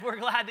We're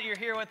glad that you're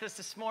here with us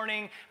this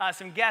morning.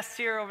 Some guests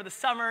here over the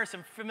summer,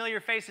 some familiar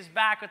faces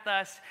back with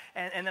us,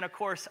 and then, of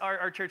course,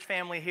 our church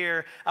family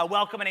here.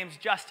 Welcome. My name's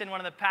Justin,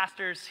 one of the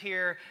pastors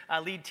here,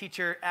 lead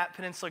teacher at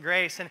Peninsula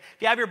Grace. And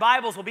if you have your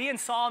Bibles, we'll be in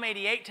Psalm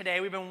 88 today.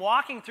 We've been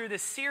walking through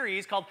this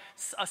series called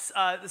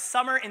the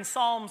Summer in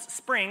Psalms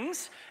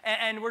Springs,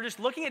 and we're just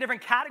looking at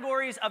different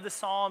categories of the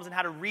Psalms and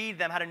how to read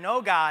them, how to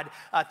know God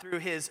through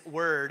His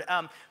Word.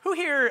 Who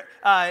here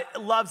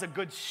loves a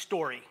good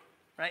story?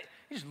 Right?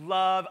 You just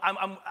love,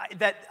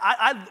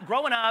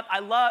 growing up,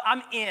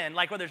 I'm in,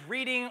 like whether it's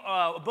reading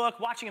a book,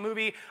 watching a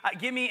movie,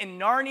 give me in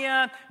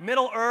Narnia,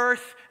 Middle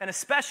Earth, and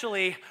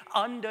especially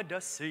Under the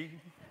Sea.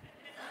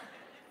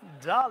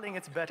 Darling,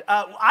 it's better.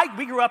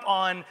 We grew up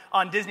on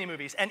Disney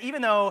movies, and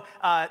even though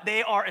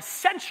they are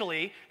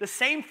essentially the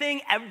same thing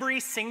every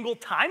single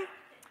time,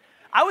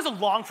 I was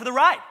along for the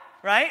ride.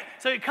 Right?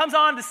 So it comes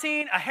on the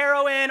scene, a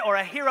heroine or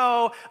a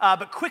hero,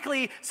 but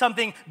quickly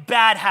something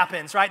bad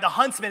happens, right? The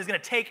huntsman is going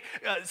to take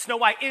Snow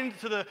White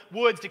into the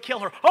woods to kill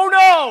her. Oh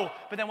no!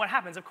 But then what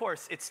happens? Of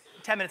course, it's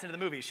 10 minutes into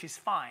the movie. She's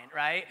fine,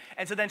 right?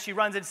 And so then she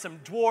runs into some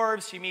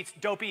dwarves. She meets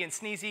Dopey and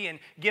Sneezy and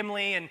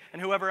Gimli and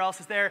whoever else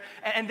is there.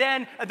 And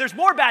then there's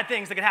more bad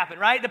things that could happen,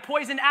 right? The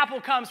poisoned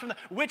apple comes from the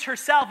witch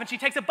herself, and she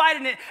takes a bite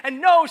in it,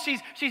 and no, she's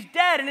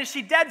dead. And is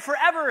she dead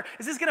forever?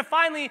 Is this going to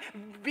finally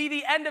be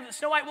the end of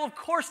Snow White? Well, of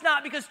course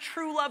not, because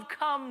true love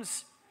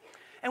comes,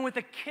 and with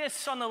a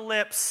kiss on the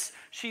lips,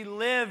 she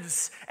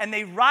lives, and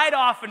they ride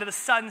off into the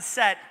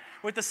sunset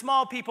with the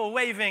small people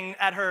waving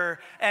at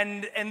her,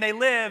 and they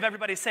live,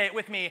 everybody say it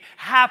with me,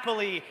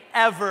 happily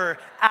ever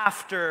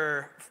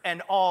after,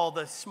 and all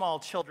the small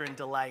children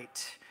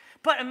delight.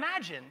 But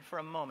imagine for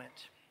a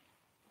moment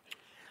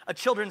a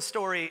children's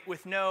story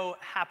with no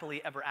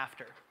happily ever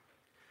after.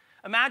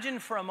 Imagine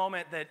for a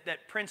moment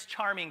that Prince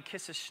Charming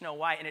kisses Snow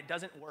White and it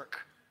doesn't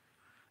work,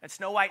 and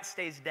Snow White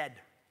stays dead.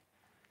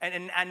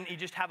 And you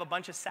just have a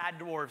bunch of sad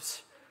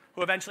dwarves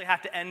who eventually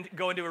have to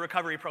go into a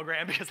recovery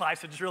program because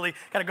lives have just really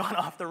kind of gone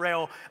off the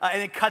rail.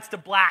 And it cuts to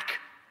black.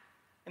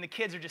 And the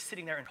kids are just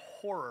sitting there in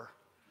horror,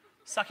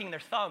 sucking their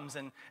thumbs,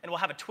 and will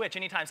have a twitch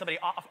anytime somebody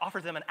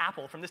offers them an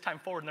apple from this time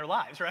forward in their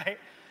lives, right?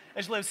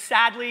 They just live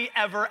sadly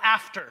ever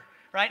after,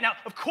 right? Now,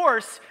 of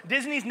course,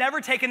 Disney's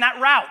never taken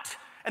that route.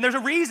 And there's a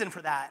reason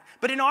for that.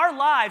 But in our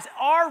lives,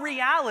 our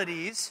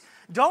realities,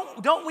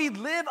 don't we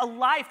live a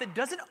life that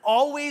doesn't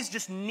always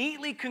just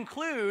neatly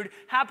conclude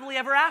happily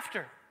ever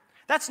after?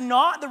 That's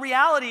not the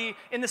reality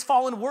in this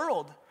fallen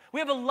world. We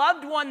have a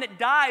loved one that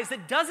dies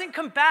that doesn't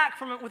come back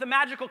with a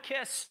magical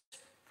kiss.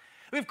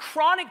 We have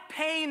chronic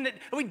pain that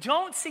we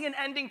don't see an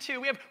ending to.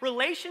 We have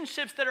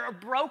relationships that are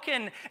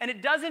broken, and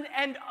it doesn't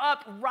end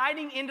up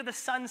riding into the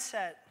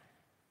sunset.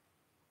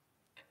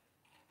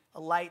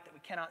 A light that we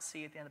cannot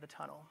see at the end of the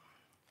tunnel.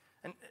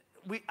 And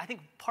I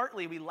think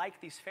partly we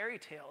like these fairy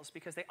tales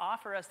because they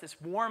offer us this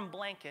warm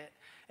blanket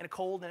in a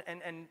cold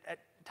and at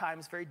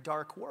times very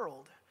dark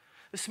world.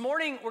 This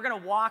morning, we're going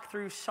to walk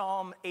through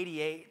Psalm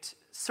 88,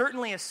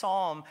 certainly a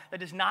psalm that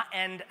does not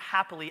end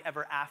happily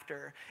ever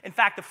after. In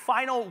fact, the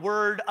final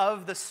word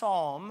of the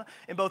psalm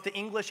in both the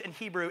English and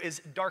Hebrew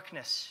is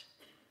darkness.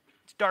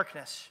 It's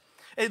darkness.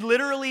 It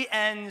literally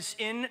ends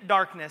in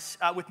darkness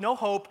with no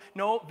hope,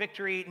 no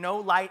victory, no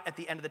light at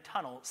the end of the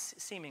tunnel,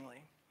 seemingly.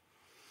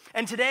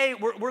 And today,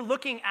 we've been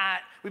looking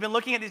at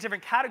these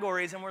different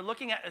categories, and we're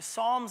looking at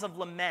Psalms of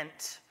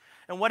lament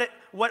and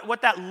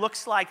what that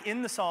looks like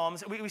in the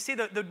Psalms. We see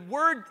the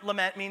word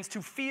lament means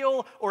to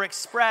feel or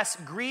express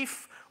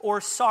grief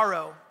or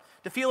sorrow.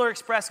 To feel or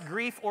express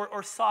grief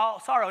or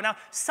sorrow. Now,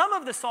 some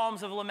of the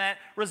Psalms of lament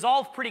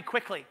resolve pretty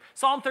quickly.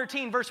 Psalm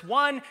 13, verse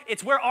 1,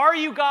 it's where are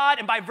you, God?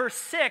 And by verse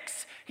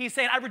 6, he's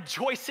saying, I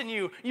rejoice in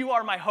you. You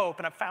are my hope,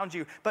 and I've found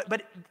you.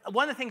 But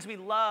one of the things we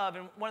love,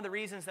 and one of the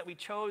reasons that we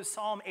chose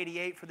Psalm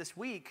 88 for this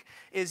week,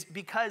 is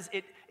because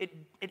it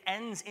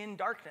ends in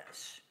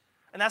darkness.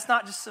 And that's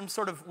not just some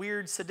sort of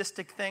weird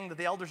sadistic thing that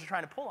the elders are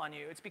trying to pull on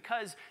you. It's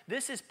because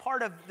this is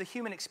part of the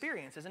human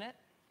experience, isn't it?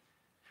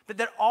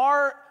 That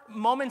our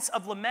moments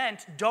of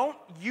lament don't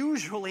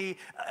usually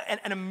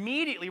and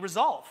immediately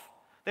resolve.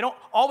 They don't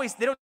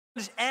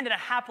just end in a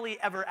happily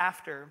ever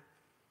after.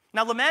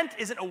 Now, lament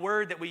isn't a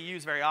word that we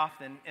use very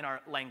often in our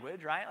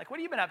language, right? Like, what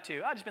have you been up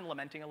to? I've just been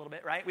lamenting a little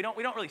bit, right? We don't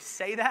really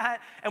say that,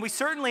 and we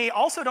certainly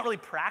also don't really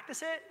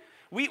practice it.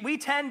 We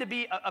tend to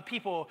be a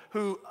people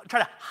who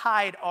try to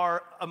hide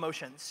our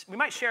emotions. We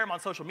might share them on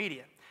social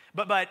media.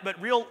 But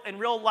in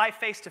real life,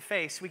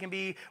 face-to-face, we can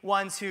be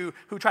ones who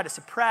try to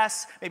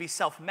suppress, maybe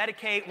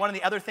self-medicate. One of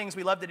the other things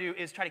we love to do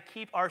is try to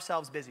keep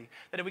ourselves busy.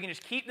 That if we can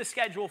just keep the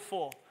schedule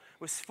full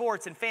with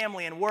sports and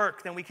family and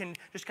work, then we can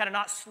just kind of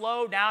not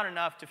slow down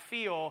enough to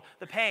feel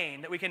the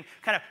pain. That we can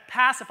kind of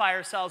pacify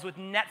ourselves with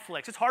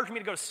Netflix. It's hard for me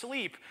to go to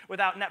sleep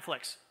without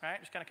Netflix, right?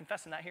 Just kind of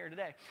confessing that here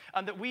today.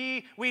 That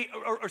we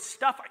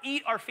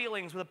eat our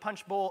feelings with a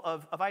punch bowl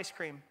of ice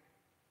cream.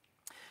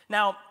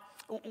 Now,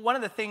 one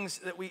of the things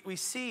that we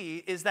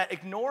see is that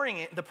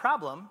ignoring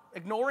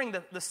ignoring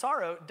the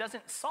sorrow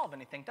doesn't solve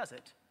anything, does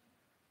it?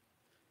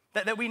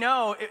 That we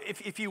know,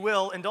 if you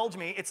will, indulge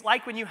me, it's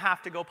like when you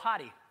have to go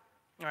potty,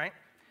 all right?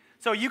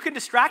 So you can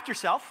distract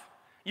yourself.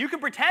 You can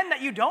pretend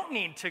that you don't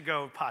need to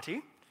go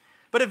potty,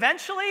 but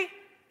eventually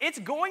it's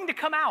going to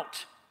come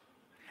out.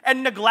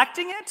 And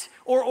neglecting it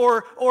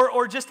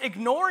or just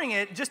ignoring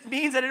it just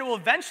means that it will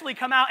eventually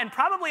come out, and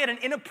probably at an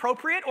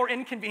inappropriate or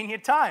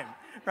inconvenient time,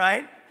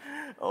 right?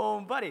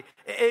 Oh, buddy.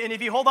 And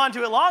if you hold on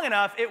to it long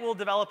enough, it will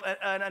develop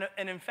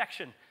an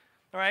infection,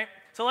 all right?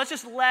 So let's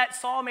just let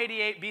Psalm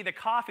 88 be the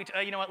coffee.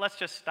 You know what? Let's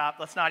just stop.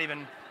 Let's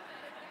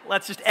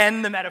just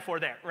end the metaphor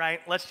there,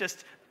 right? Let's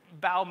just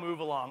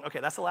move along.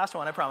 Okay, that's the last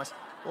one, I promise.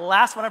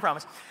 Last one, I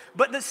promise.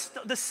 But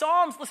the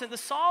Psalms, listen, the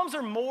Psalms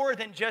are more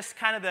than just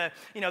kind of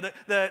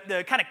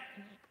the kind of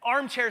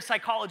armchair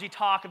psychology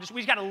talk of just, we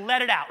just got to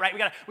let it out, right? We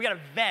got to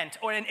vent.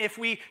 And if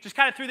we just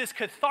kind of through this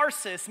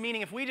catharsis,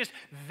 meaning if we just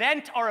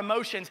vent our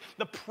emotions,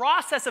 the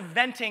process of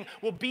venting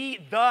will be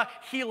the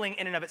healing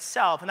in and of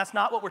itself. And that's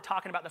not what we're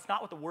talking about. That's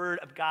not what the Word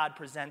of God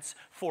presents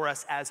for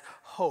us as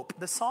hope.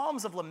 The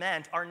Psalms of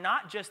Lament are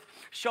not just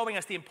showing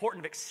us the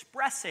importance of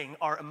expressing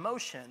our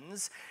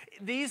emotions.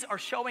 These are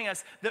showing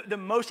us the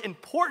most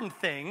important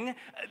thing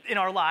in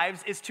our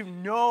lives is to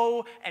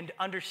know and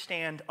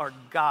understand our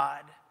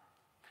God.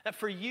 That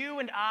for you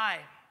and I,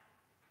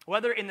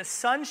 whether in the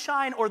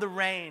sunshine or the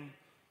rain,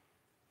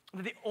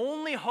 the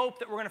only hope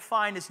that we're going to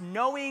find is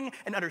knowing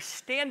and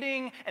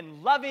understanding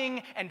and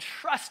loving and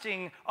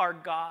trusting our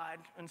God.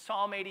 And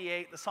Psalm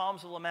 88, the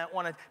Psalms of Lament,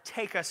 want to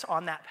take us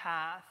on that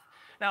path.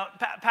 Now,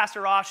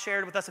 Pastor Ross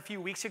shared with us a few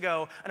weeks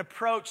ago an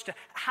approach to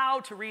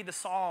how to read the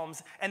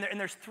Psalms, and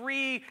there's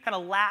three kind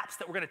of laps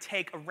that we're going to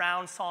take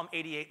around Psalm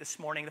 88 this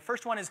morning. The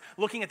first one is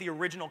looking at the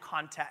original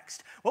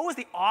context. What was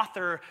the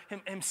author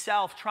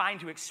himself trying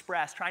to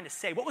express, trying to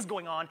say? What was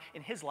going on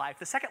in his life?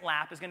 The second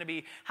lap is going to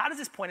be, how does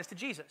this point us to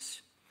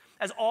Jesus?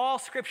 As all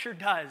Scripture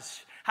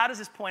does, how does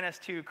this point us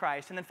to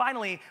Christ? And then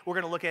finally, we're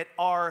going to look at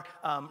our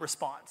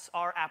response,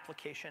 our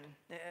application,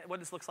 what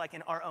this looks like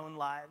in our own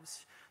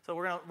lives. So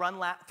we're going to run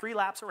three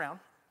laps around,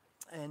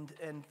 and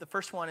the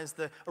first one is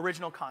the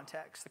original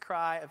context, the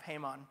cry of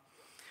Haman.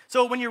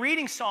 So when you're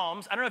reading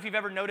Psalms, I don't know if you've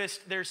ever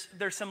noticed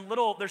there's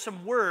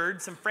some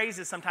words, some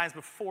phrases sometimes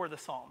before the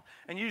psalm.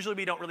 And usually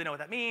we don't really know what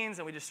that means,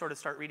 and we just sort of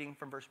start reading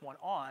from verse 1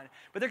 on.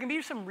 But there can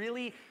be some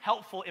really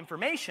helpful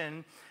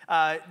information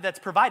that's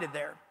provided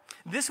there.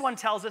 This one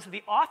tells us that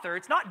the author,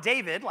 it's not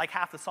David like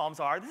half the Psalms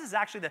are. This is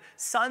actually the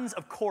sons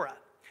of Korah.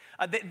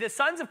 The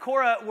sons of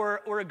Korah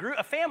were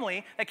a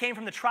family that came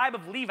from the tribe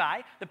of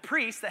Levi, the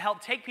priests that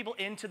helped take people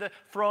into the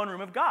throne room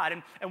of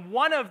God. And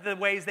one of the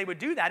ways they would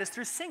do that is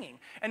through singing.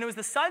 And it was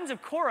the sons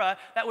of Korah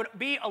that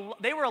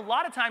they were a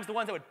lot of times the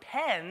ones that would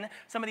pen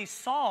some of these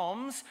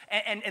psalms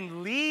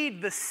and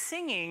lead the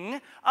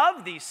singing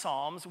of these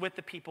psalms with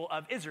the people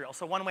of Israel.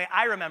 So one way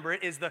I remember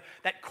it is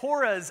that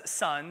Korah's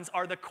sons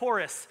are the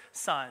chorus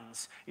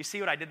sons. You see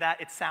what I did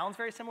that? It sounds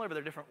very similar, but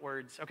they're different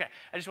words. Okay,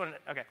 I just wanted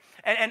to, okay.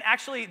 And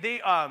actually,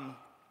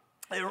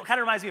 it kind of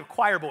reminds me of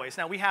choir boys.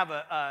 Now, we have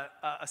a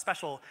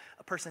special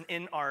person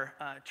in our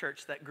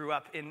church that grew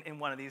up in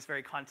one of these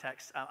very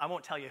contexts. I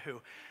won't tell you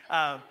who.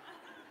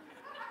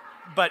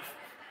 But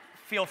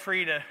feel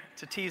free to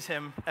tease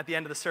him at the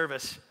end of the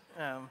service,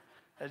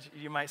 as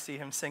you might see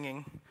him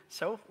singing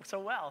so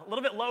well. A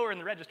little bit lower in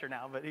the register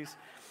now, but he's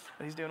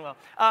doing well.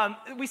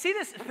 We see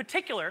this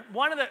particular,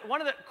 one of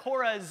the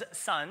Korah's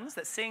sons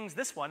that sings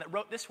this one, that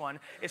wrote this one,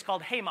 is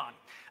called Haman.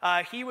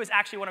 He was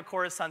actually one of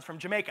Korah's sons from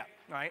Jamaica,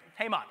 right?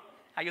 Haman.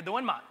 How you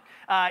doing, man?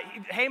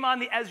 Haman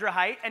the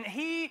Ezrahite, and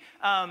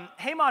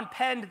Haman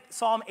penned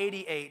Psalm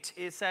 88.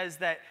 It says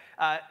that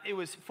it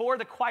was for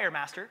the choir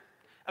master,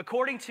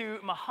 according to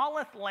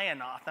Mahalath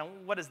Leannoth. Now,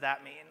 what does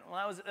that mean?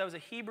 Well, that was a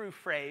Hebrew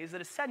phrase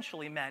that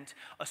essentially meant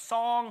a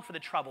song for the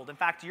troubled. In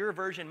fact, your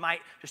version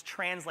might just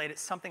translate it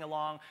something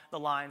along the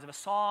lines of a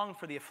song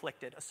for the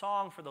afflicted, a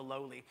song for the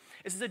lowly.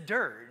 This is a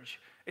dirge.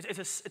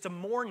 It's a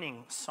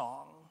mourning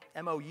song,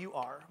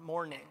 M-O-U-R,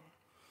 mourning.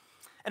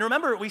 And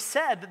remember, we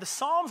said that the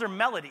Psalms are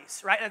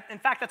melodies, right? In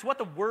fact, that's what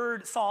the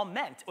word psalm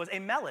meant, was a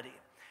melody.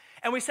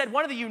 And we said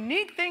one of the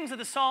unique things that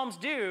the Psalms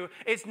do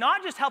is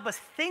not just help us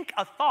think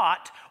a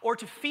thought or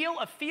to feel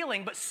a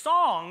feeling, but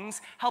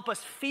songs help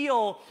us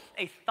feel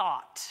a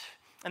thought.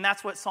 And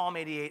that's what Psalm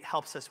 88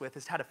 helps us with,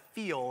 is how to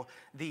feel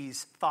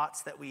these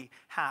thoughts that we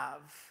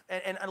have.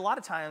 And a lot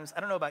of times, I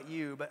don't know about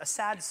you, but a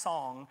sad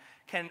song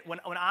can, when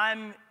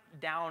I'm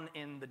down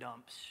in the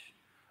dumps,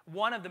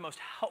 one of the most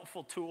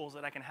helpful tools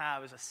that I can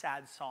have is a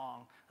sad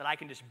song that I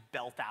can just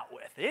belt out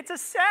with. It's a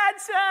sad,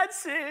 sad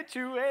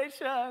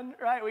situation,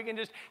 right? We can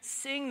just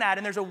sing that,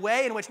 and there's a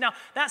way in which, now,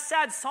 that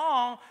sad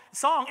song,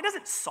 it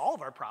doesn't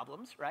solve our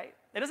problems, right?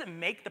 It doesn't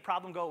make the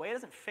problem go away. It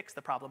doesn't fix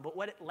the problem. But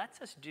what it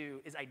lets us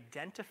do is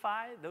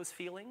identify those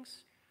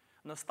feelings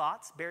and those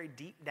thoughts buried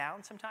deep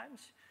down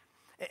sometimes,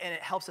 and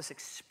it helps us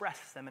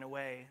express them in a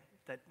way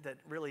that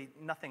really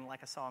nothing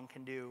like a song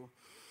can do.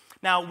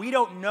 Now, we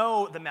don't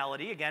know the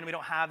melody. Again, we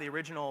don't have the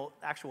original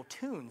actual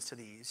tunes to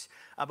these,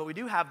 but we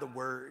do have the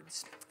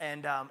words.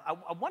 And I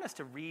want us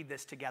to read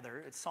this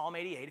together. It's Psalm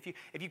 88.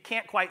 If you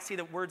can't quite see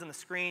the words on the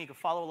screen, you can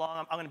follow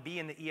along. I'm going to be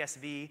in the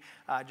ESV,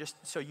 just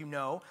so you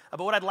know.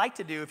 But what I'd like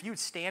to do, if you would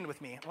stand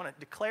with me, I want to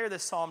declare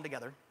this psalm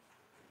together.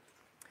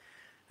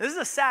 This is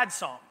a sad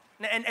psalm.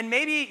 And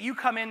maybe you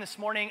come in this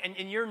morning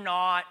and you're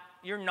not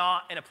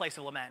in a place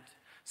of lament.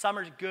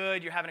 Summer's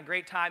good, you're having a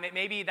great time.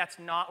 Maybe that's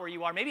not where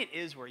you are. Maybe it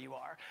is where you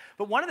are.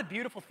 But one of the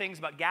beautiful things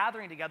about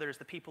gathering together as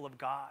the people of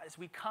God is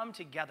we come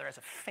together as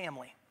a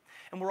family.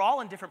 And we're all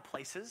in different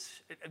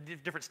places,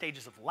 different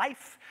stages of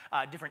life,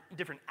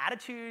 different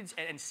attitudes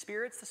and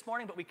spirits this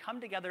morning, but we come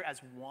together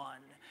as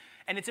one.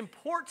 And it's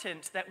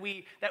important that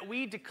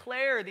we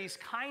declare these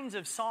kinds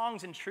of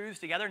songs and truths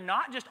together,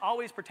 not just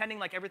always pretending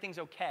like everything's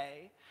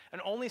okay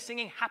and only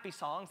singing happy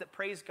songs that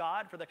praise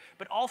God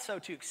but also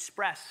to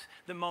express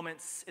the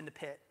moments in the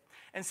pit.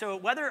 And so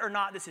whether or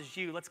not this is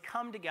you, let's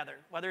come together,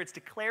 whether it's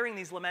declaring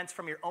these laments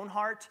from your own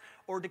heart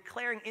or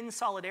declaring in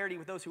solidarity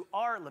with those who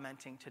are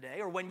lamenting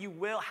today, or when you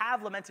will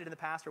have lamented in the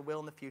past or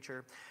will in the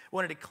future. I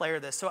want to declare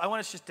this. So I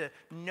want us just to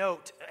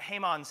note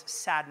Haman's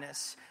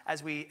sadness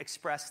as we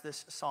express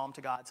this psalm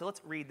to God. So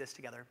let's read this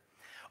together.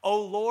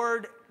 O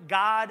Lord,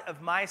 God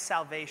of my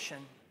salvation,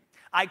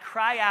 I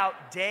cry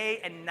out day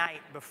and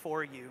night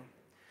before you.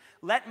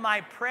 Let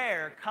my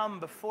prayer come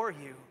before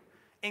you.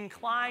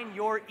 Incline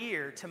your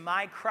ear to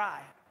my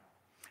cry.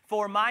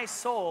 For my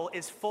soul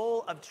is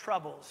full of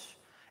troubles,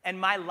 and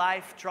my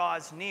life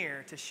draws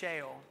near to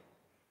Sheol.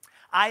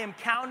 I am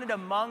counted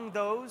among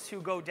those who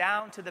go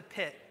down to the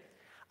pit.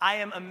 I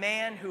am a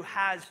man who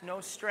has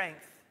no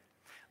strength,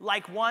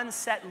 like one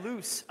set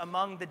loose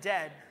among the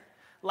dead,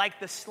 like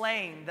the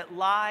slain that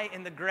lie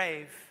in the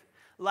grave,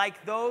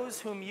 like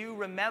those whom you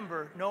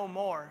remember no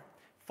more,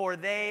 for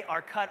they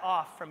are cut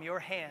off from your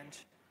hand.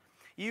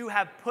 You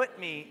have put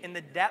me in the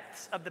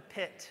depths of the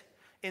pit,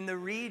 in the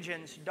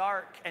regions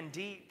dark and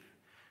deep.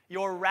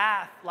 Your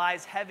wrath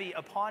lies heavy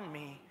upon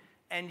me,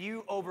 and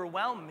you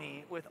overwhelm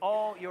me with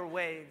all your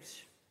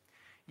waves.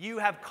 You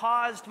have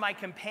caused my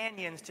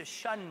companions to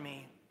shun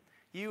me.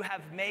 You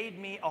have made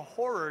me a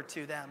horror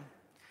to them.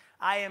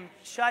 I am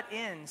shut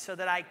in so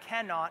that I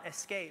cannot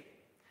escape.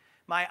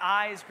 My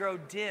eyes grow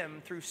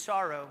dim through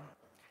sorrow.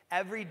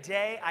 Every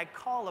day I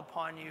call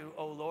upon you,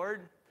 O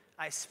Lord.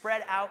 I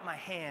spread out my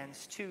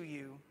hands to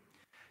you.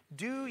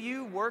 Do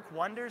you work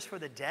wonders for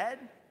the dead?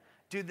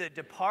 Do the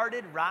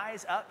departed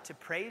rise up to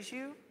praise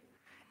you?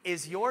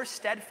 Is your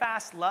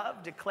steadfast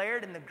love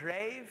declared in the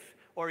grave,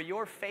 or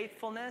your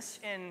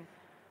faithfulness in...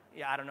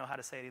 I don't know how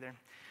to say it either.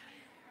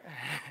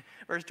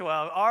 Verse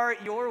 12, are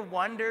your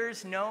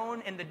wonders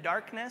known in the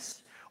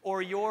darkness,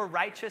 or your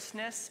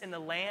righteousness in the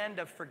land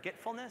of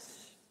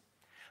forgetfulness?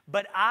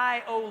 But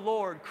I, O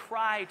Lord,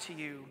 cry to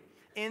you.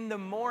 In the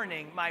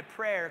morning, my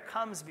prayer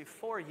comes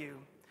before you.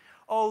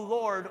 O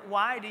Lord,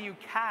 why do you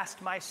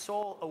cast my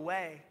soul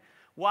away?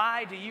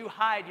 Why do you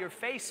hide your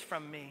face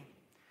from me?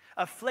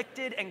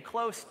 Afflicted and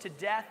close to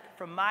death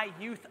from my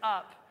youth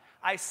up,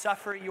 I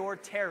suffer your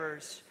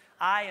terrors.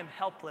 I am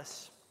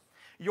helpless.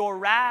 Your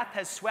wrath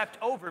has swept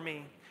over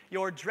me.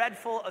 Your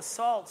dreadful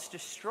assaults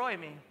destroy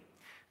me.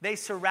 They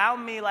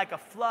surround me like a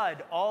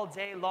flood all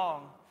day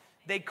long.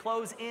 They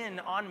close in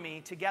on me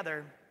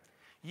together.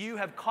 You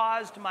have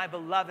caused my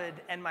beloved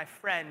and my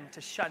friend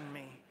to shun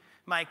me.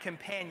 My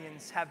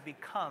companions have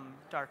become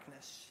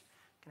darkness.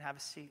 You can have a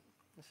seat.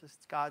 This is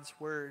God's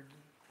word.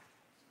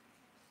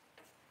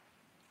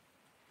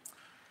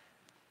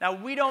 Now,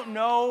 we don't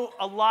know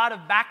a lot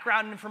of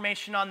background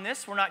information on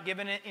this. We're not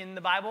given it in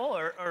the Bible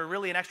or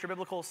really in extra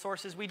biblical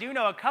sources. We do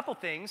know a couple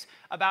things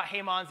about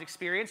Haman's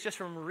experience just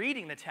from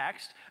reading the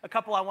text. A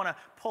couple I want to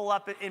pull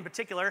up in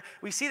particular.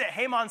 We see that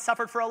Haman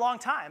suffered for a long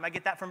time. I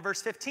get that from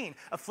verse 15.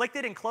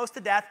 Afflicted and close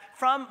to death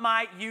from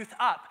my youth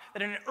up.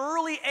 That in an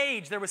early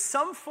age, there was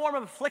some form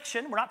of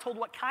affliction. We're not told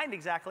what kind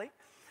exactly.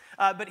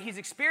 But he's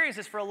experienced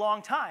this for a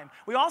long time.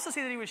 We also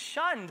see that he was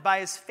shunned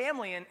by his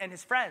family and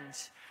his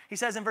friends. He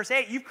says in verse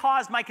 8, you've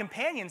caused my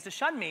companions to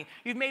shun me.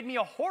 You've made me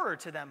a horror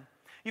to them.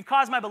 You've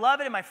caused my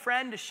beloved and my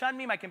friend to shun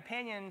me. My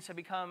companions have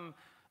become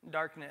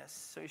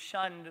darkness. So he's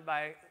shunned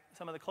by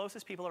some of the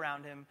closest people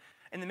around him.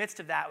 In the midst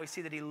of that, we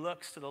see that he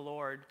looks to the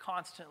Lord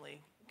constantly,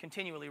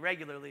 continually,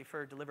 regularly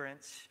for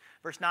deliverance.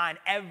 Verse 9,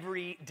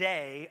 every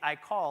day I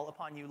call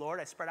upon you, Lord.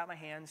 I spread out my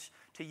hands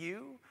to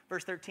you.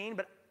 Verse 13,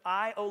 but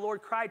I, O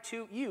Lord, cry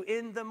to you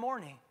in the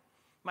morning.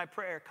 My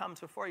prayer comes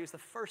before you. It's the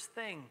first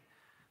thing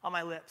on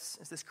my lips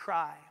is this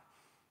cry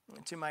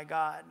to my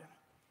God.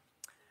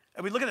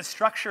 And we look at the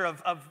structure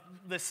of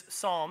this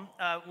psalm.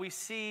 We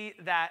see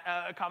that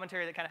a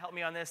commentary that kind of helped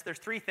me on this. There's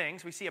three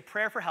things. We see a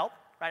prayer for help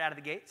right out of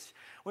the gates.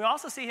 We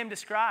also see him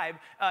describe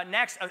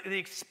next the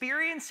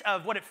experience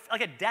of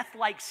like a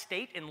death-like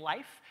state in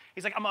life.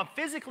 He's like, I'm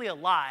physically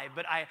alive,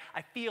 but I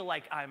feel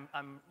like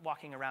I'm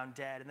walking around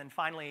dead. And then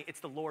finally, it's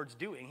the Lord's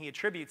doing. He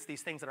attributes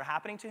these things that are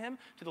happening to him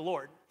to the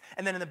Lord.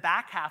 And then in the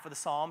back half of the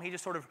psalm, he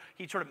sort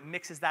of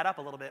mixes that up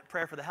a little bit.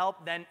 Prayer for the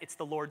help, then it's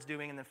the Lord's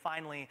doing, and then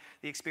finally,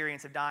 the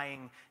experience of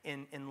dying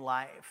in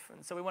life.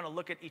 And so we want to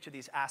look at each of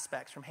these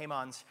aspects from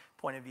Haman's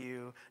point of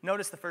view.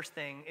 Notice the first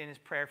thing in his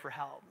prayer for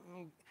help.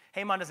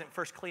 Haman doesn't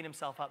first clean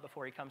himself up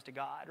before he comes to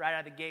God. Right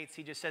out of the gates,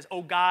 he just says,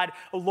 "Oh God,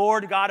 oh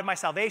Lord, God of my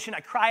salvation, I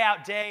cry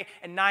out day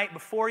and night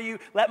before you.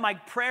 Let my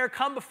prayer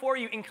come before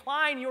you.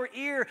 Incline your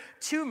ear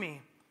to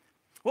me."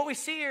 What we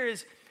see here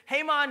is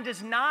Haman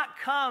does not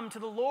come to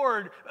the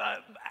Lord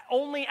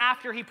only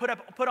after he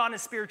put on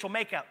his spiritual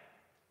makeup.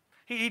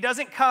 He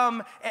doesn't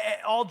come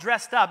all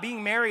dressed up.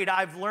 Being married,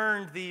 I've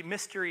learned the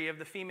mystery of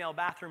the female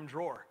bathroom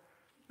drawer.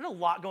 There's a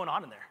lot going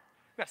on in there.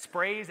 We've got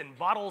sprays and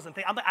bottles and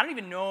things. I don't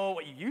even know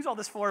what you use all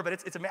this for, but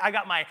it's amazing. I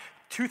got my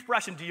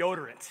toothbrush and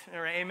deodorant.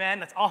 All right, amen.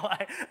 That's all.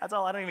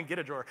 I don't even get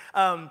a drawer.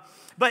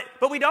 But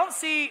we don't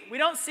see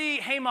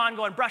Haman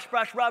going brush,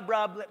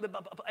 rub,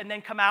 and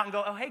then come out and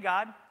go, "Oh, hey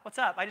God, what's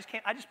up? I just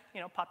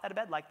popped out of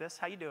bed like this.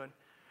 How you doing?"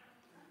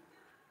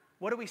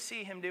 What do we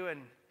see him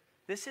doing?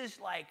 This is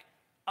like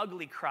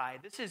ugly cry.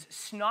 This is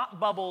snot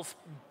bubbles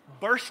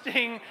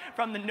bursting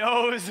from the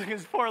nose.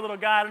 This poor little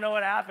guy. I don't know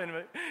what happened,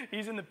 but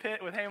he's in the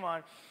pit with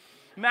Haman.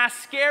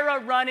 Mascara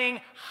running,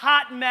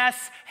 hot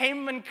mess.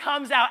 Haman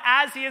comes out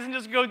as he is and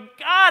just goes,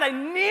 "God, I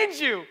need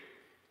you."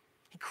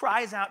 He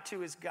cries out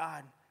to his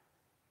God.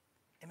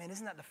 And man,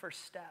 isn't that the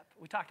first step?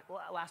 We talked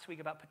last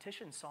week about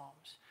petition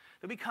psalms.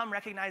 That we come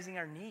recognizing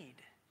our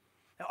need.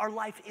 That our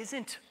life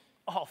isn't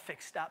all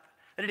fixed up.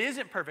 That it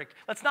isn't perfect.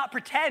 Let's not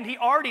pretend. He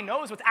already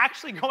knows what's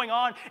actually going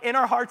on in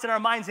our hearts and our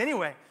minds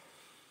anyway.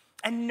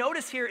 And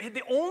notice here,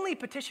 the only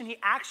petition he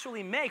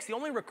actually makes, the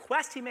only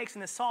request he makes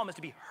in this psalm is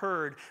to be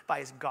heard by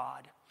his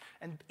God.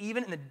 And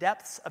even in the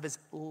depths of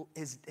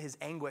his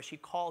anguish, he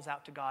calls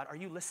out to God, "Are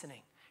you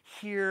listening?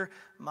 Hear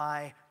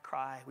my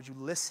cry. Would you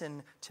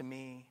listen to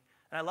me?"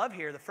 And I love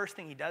here, the first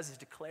thing he does is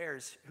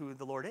declares who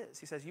the Lord is.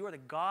 He says, "You are the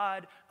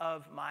God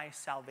of my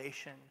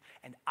salvation,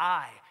 and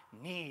I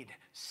need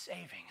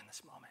saving in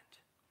this moment."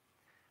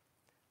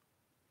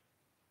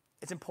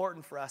 It's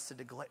important for us to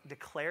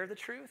declare the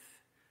truth,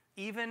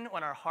 even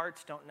when our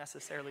hearts don't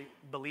necessarily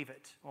believe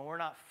it, when we're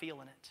not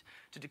feeling it.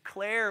 To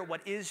declare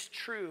what is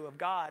true of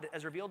God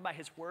as revealed by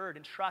his word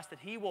and trust that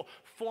he will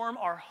form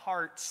our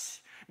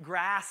hearts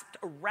grasped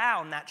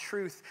around that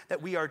truth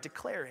that we are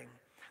declaring.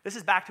 This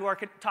is back to our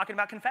talking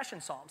about confession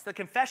psalms. The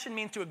confession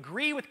means to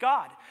agree with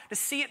God, to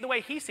see it the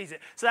way he sees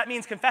it. So that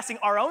means confessing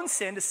our own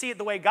sin, to see it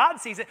the way God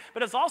sees it,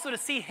 but it's also to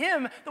see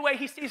him the way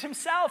he sees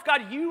himself.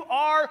 God, you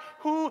are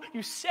who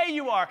you say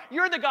you are.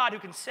 You're the God who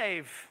can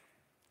save.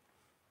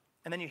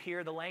 And then you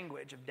hear the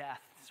language of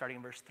death, starting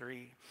in verse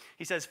 3.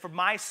 He says, "For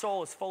my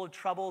soul is full of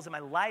troubles, and my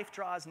life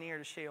draws near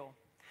to Sheol.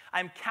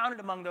 I am counted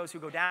among those who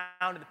go down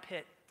to the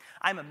pit.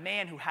 I am a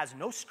man who has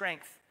no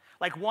strength,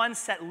 like one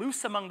set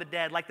loose among the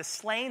dead, like the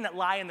slain that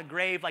lie in the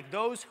grave, like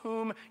those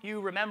whom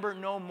you remember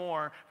no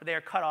more, for they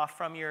are cut off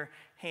from your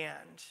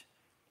hand."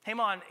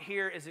 Haman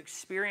here is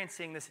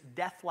experiencing this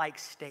death-like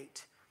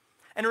state.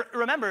 And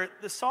remember,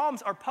 the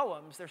Psalms are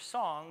poems, they're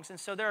songs, and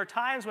so there are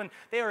times when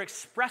they are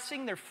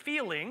expressing their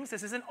feelings.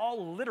 This isn't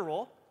all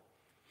literal.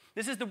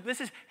 This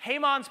is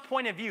Haman's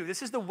point of view.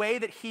 This is the way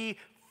that he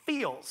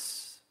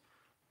feels.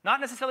 Not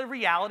necessarily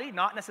reality,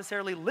 not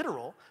necessarily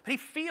literal, but he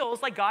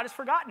feels like God has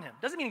forgotten him.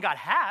 Doesn't mean God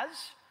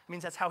has. It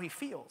means that's how he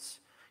feels.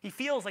 He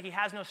feels like he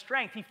has no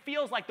strength. He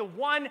feels like the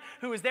one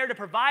who is there to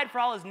provide for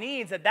all his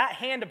needs, that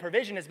hand of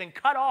provision has been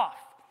cut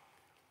off.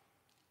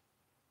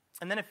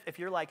 And then if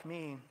you're like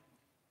me,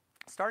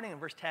 starting in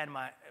verse 10,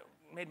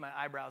 made my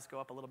eyebrows go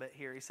up a little bit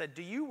here. He said,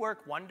 "Do you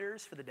work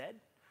wonders for the dead?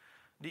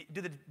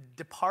 Do the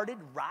departed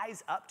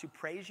rise up to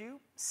praise you?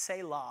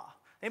 Selah."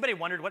 Anybody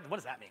wondered, what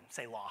does that mean,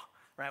 Selah?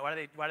 Right?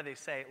 Why do they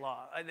say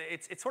law?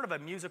 It's sort of a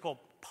musical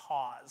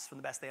pause from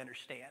the best they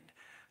understand.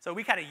 So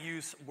we kind of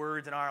use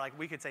words in our,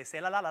 we could say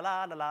la la la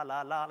la la la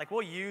la la.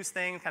 We'll use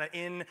things kind of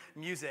in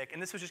music.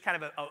 And this was just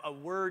kind of a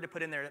word to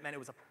put in there that meant it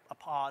was a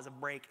pause, a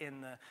break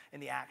in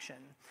the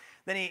action.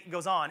 Then he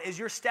goes on, "Is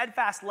your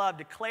steadfast love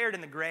declared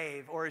in the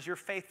grave, or is your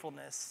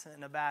faithfulness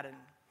in Abaddon?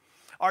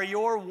 Are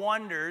your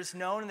wonders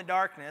known in the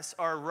darkness,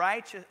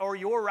 or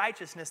your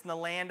righteousness in the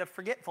land of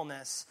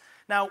forgetfulness?"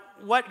 Now,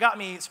 what got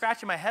me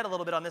scratching my head a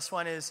little bit on this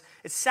one is,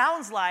 it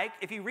sounds like,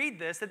 if you read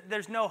this, that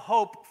there's no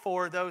hope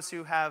for those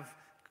who have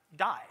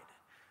died.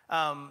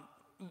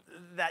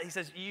 That he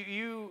says,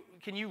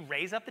 can you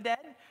raise up the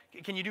dead?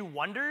 Can you do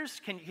wonders?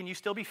 Can you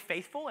still be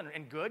faithful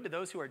and good to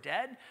those who are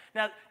dead?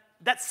 Now,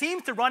 that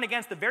seems to run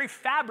against the very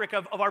fabric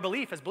of our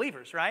belief as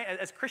believers, right?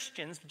 As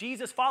Christians,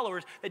 Jesus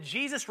followers, that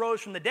Jesus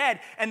rose from the dead,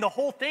 and the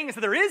whole thing is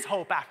that there is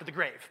hope after the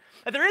grave,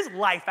 that there is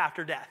life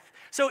after death.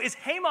 So is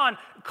Haman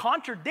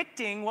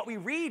contradicting what we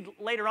read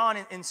later on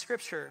in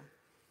Scripture?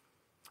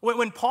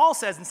 When Paul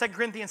says in 2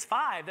 Corinthians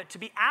 5 that to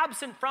be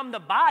absent from the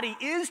body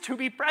is to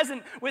be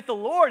present with the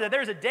Lord, that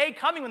there's a day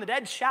coming when the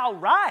dead shall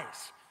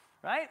rise,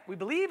 right? We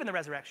believe in the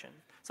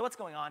resurrection. So what's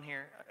going on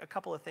here? A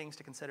couple of things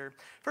to consider.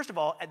 First of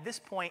all, at this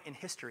point in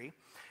history,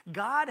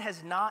 God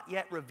has not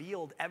yet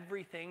revealed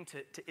everything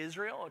to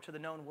Israel or to the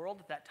known world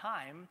at that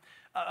time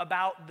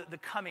about the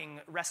coming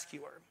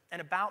rescuer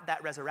and about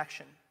that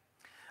resurrection.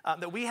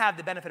 That we have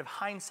the benefit of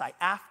hindsight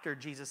after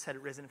Jesus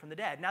had risen from the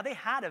dead. Now, they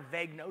had a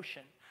vague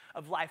notion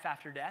of life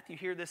after death. You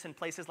hear this in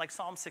places like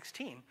Psalm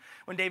 16,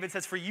 when David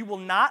says, "For you will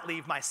not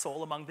leave my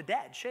soul among the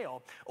dead,"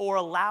 Sheol, or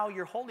allow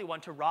your Holy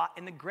One to rot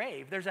in the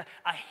grave. There's a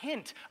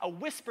hint, a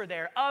whisper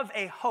there of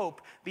a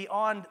hope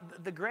beyond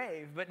the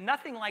grave, but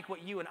nothing like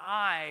what you and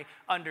I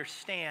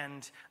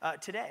understand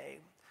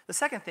today. The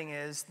second thing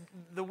is,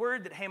 the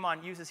word that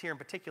Haman uses here in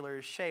particular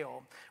is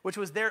Sheol, which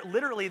was there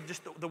literally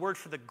just the word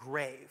for the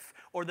grave,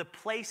 or the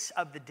place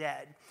of the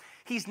dead.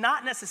 He's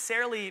not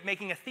necessarily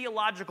making a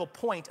theological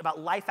point about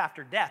life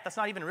after death. That's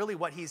not even really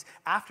what he's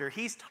after.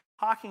 He's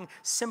talking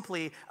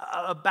simply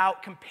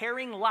about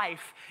comparing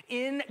life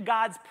in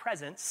God's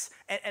presence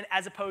and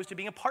as opposed to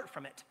being apart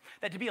from it.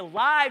 That to be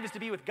alive is to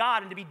be with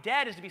God, and to be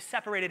dead is to be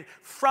separated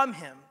from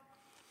him.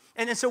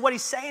 And so what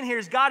he's saying here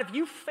is, God, if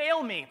you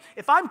fail me,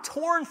 if I'm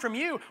torn from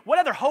you, what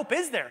other hope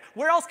is there?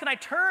 Where else can I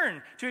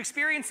turn to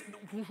experience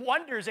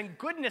wonders and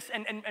goodness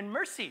and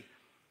mercy?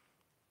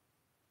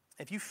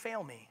 If you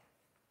fail me,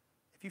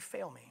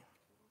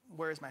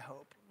 where is my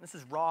hope? This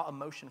is raw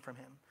emotion from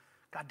him.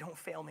 God, don't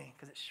fail me,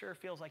 because it sure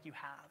feels like you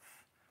have.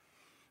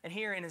 And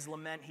here in his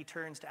lament, he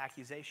turns to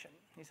accusation.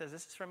 He says,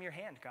 this is from your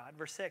hand, God.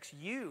 Verse 6,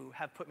 you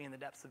have put me in the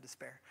depths of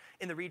despair,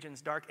 in the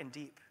regions dark and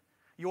deep.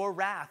 Your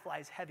wrath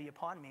lies heavy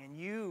upon me, and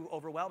you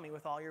overwhelm me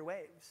with all your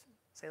waves.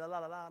 Say la la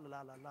la la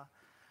la la la.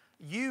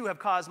 You have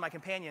caused my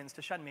companions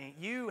to shun me.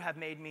 You have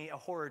made me a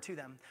horror to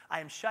them. I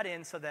am shut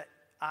in so that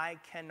I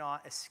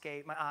cannot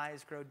escape. My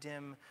eyes grow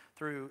dim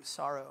through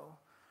sorrow.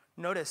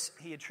 Notice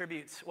he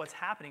attributes what's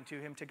happening to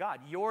him to God.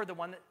 You're the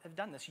one that have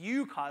done this.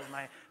 You caused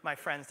my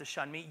friends to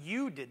shun me.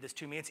 You did this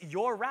to me. It's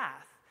your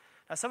wrath.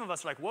 Now, some of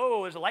us are like,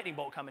 whoa, there's a lightning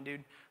bolt coming,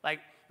 dude. Like,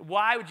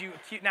 why would you?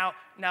 Now,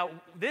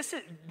 this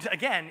is,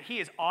 again, he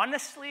is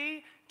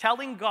honestly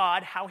telling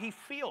God how he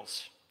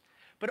feels.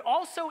 But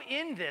also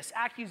in this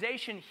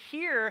accusation,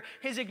 hear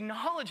his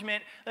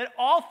acknowledgement that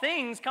all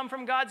things come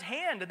from God's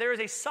hand. There is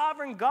a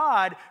sovereign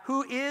God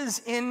who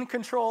is in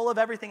control of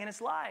everything in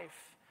his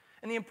life.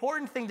 And the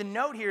important thing to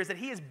note here is that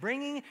he is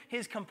bringing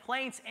his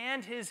complaints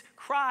and his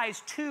cries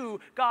to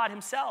God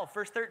himself.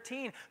 Verse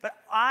 13, but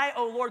I,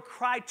 O Lord,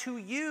 cry to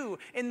you.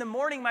 In the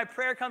morning my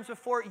prayer comes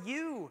before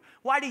you.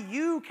 Why do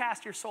you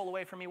cast your soul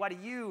away from me? Why do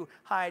you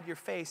hide your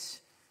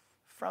face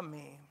from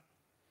me?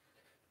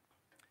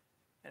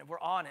 And if we're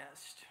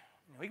honest,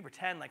 we can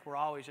pretend like we're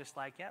always just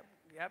like, yep,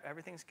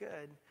 everything's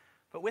good.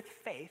 But with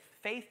faith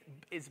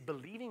is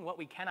believing what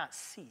we cannot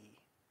see.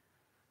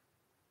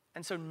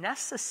 And so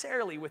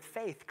necessarily with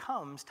faith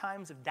comes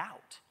times of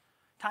doubt,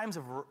 times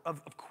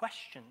of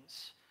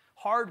questions,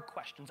 hard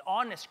questions,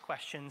 honest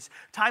questions,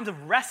 times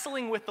of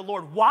wrestling with the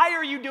Lord. Why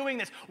are you doing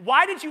this?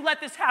 Why did you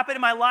let this happen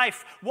in my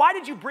life? Why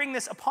did you bring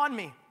this upon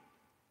me?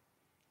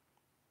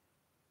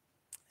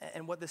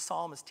 And what this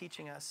psalm is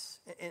teaching us,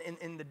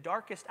 in the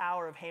darkest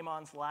hour of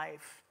Haman's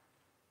life,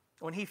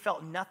 when he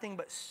felt nothing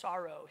but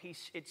sorrow,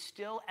 it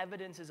still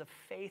evidences a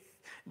faith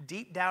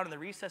deep down in the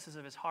recesses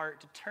of his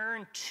heart to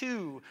turn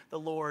to the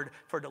Lord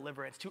for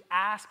deliverance, to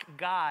ask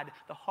God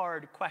the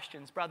hard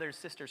questions. Brothers,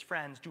 sisters,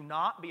 friends, do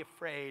not be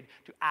afraid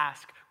to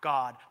ask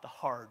God the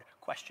hard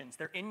questions.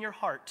 They're in your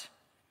heart.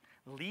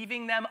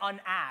 Leaving them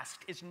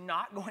unasked is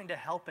not going to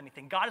help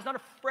anything. God is not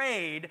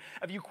afraid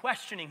of you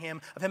questioning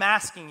him, of him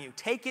asking you.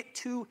 Take it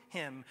to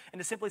him and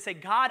to simply say,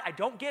 God, I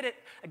don't get it.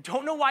 I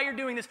don't know why you're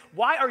doing this.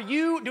 Why are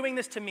you doing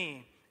this to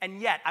me? And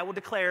yet I will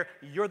declare,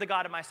 you're the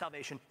God of my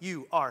salvation.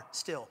 You are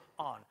still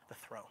on the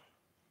throne.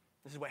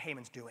 This is what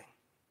Haman's doing.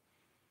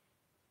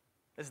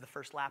 This is the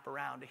first lap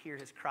around to hear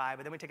his cry,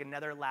 but then we take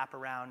another lap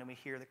around and we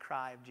hear the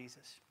cry of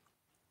Jesus.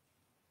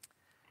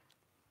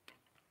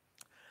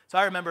 So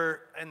I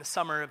remember in the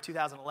summer of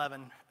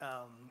 2011,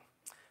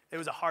 it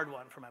was a hard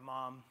one for my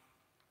mom.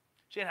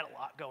 She had a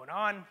lot going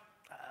on,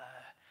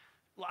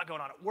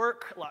 at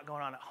work, a lot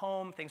going on at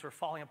home. Things were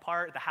falling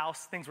apart. At the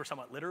house, things were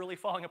somewhat literally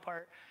falling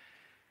apart.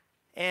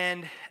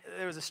 And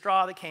there was a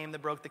straw that came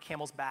that broke the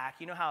camel's back.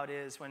 You know how it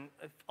is when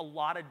a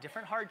lot of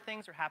different hard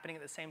things are happening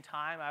at the same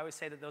time. I always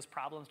say that those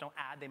problems don't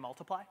add, they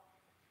multiply.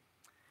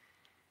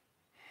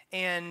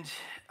 And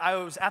I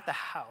was at the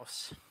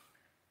house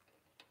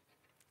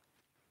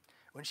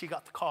when she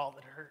got the call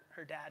that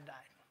her dad died.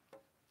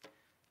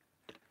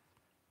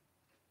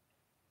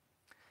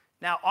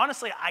 Now,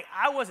 honestly,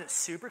 I wasn't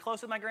super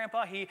close with my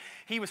grandpa.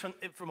 He was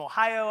from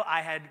Ohio.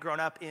 I had grown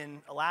up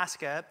in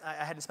Alaska. I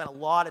hadn't spent a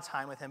lot of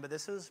time with him, but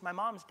this was my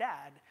mom's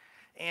dad.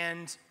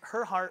 And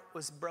her heart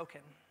was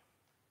broken.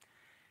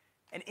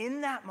 And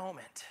in that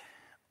moment,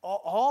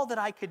 all that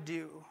I could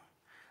do,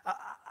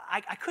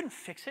 I couldn't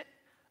fix it.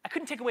 I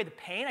couldn't take away the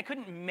pain. I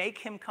couldn't make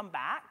him come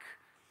back.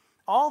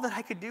 All that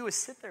I could do was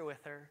sit there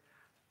with her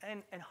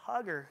and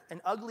hug her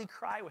and ugly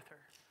cry with her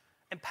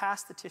and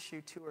pass the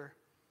tissue to her.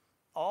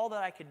 All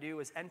that I could do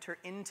was enter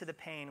into the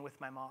pain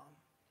with my mom.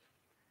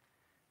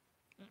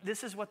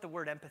 This is what the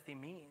word empathy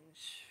means.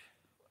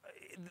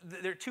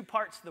 There are two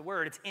parts to the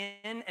word. It's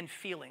in and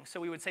feeling. So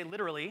we would say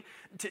literally,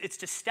 it's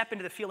to step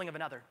into the feeling of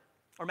another,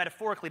 or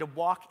metaphorically, to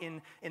walk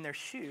in their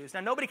shoes. Now,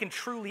 nobody can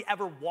truly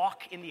ever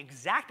walk in the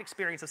exact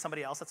experience of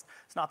somebody else. That's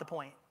not the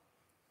point.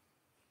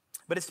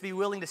 But it's to be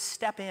willing to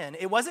step in.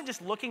 It wasn't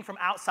just looking from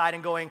outside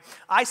and going,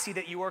 I see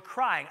that you are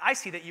crying. I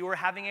see that you are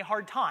having a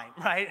hard time,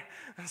 right?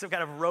 Some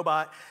kind of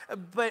robot.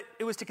 But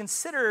it was to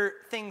consider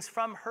things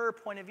from her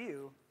point of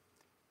view.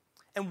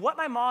 And what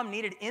my mom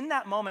needed in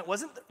that moment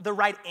wasn't the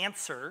right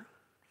answer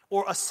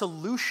or a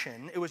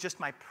solution. It was just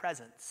my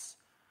presence.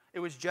 It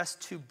was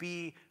just to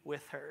be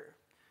with her.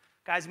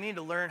 Guys, we need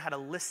to learn how to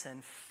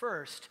listen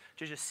first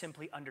to just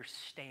simply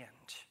understand,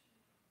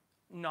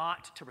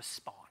 not to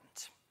respond.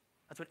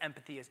 That's what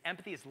empathy is.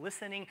 Empathy is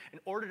listening in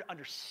order to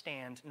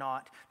understand,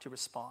 not to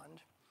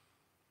respond.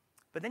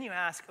 But then you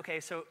ask, okay,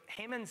 so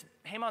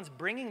Haman's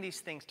bringing these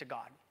things to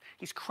God.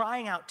 He's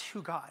crying out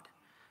to God.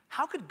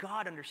 How could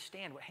God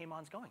understand what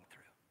Haman's going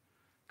through?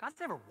 God's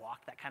never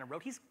walked that kind of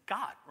road. He's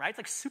God, right? It's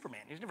like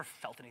Superman. He's never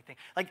felt anything.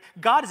 Like,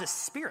 God is a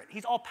spirit.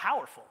 He's all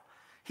powerful.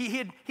 He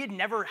had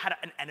never had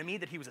an enemy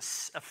that he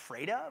was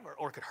afraid of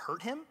or could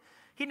hurt him.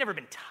 He'd never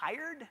been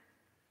tired.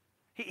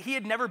 He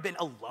had never been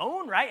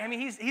alone, right? I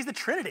mean, he's the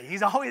Trinity.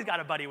 He's always got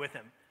a buddy with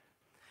him.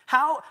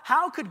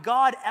 How could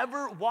God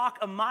ever walk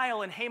a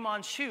mile in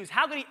Haman's shoes?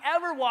 How could he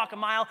ever walk a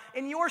mile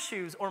in your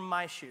shoes or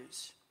my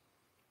shoes?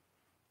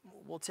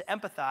 Well, to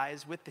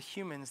empathize with the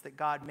humans that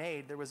God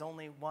made, there was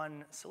only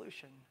one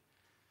solution,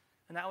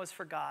 and that was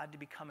for God to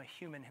become a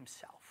human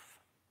himself.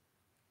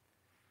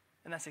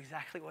 And that's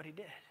exactly what he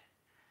did.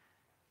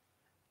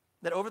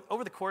 That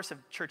over the course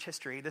of church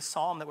history, this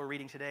psalm that we're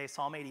reading today,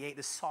 Psalm 88,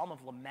 this psalm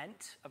of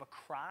lament, of a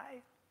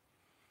cry,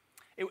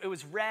 it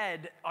was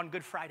read on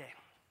Good Friday.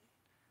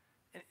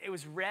 It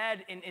was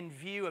read in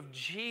view of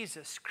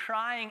Jesus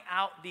crying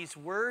out these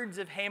words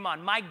of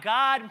Haman, my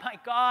God,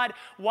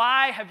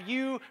 why have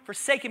you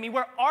forsaken me?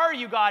 Where are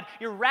you, God?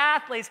 Your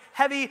wrath lays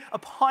heavy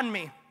upon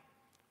me.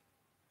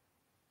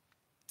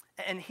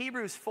 And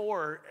Hebrews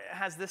 4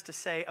 has this to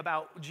say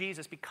about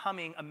Jesus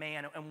becoming a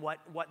man and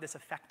what this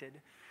affected.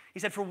 He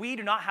said, for we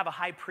do not have a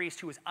high priest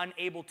who is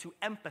unable to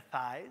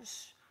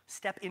empathize,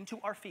 step into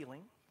our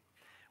feeling,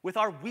 with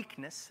our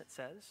weakness, it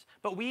says,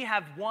 but we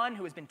have one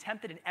who has been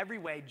tempted in every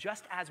way,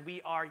 just as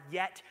we are,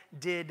 yet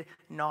did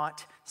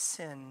not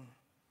sin.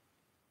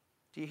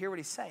 Do you hear what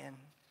he's saying?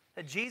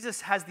 That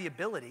Jesus has the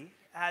ability,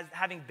 as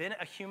having been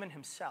a human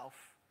himself,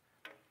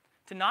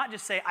 to not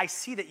just say, I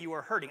see that you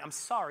are hurting. I'm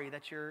sorry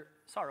that you're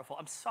sorrowful.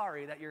 I'm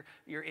sorry that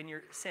you're in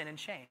your sin and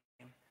shame.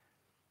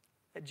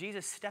 That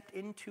Jesus stepped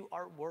into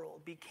our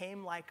world,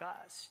 became like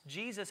us.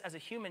 Jesus, as a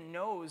human,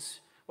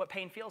 knows what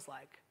pain feels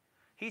like.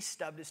 He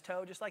stubbed his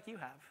toe just like you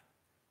have.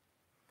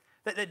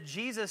 That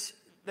Jesus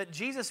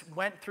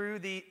went through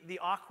the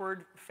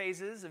awkward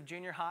phases of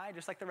junior high,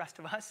 just like the rest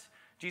of us.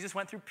 Jesus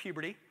went through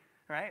puberty,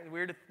 right?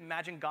 Weird to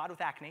imagine God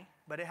with acne,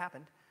 but it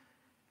happened.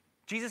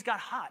 Jesus got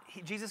hot.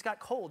 Jesus got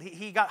cold.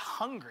 He got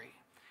hungry.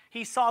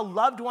 He saw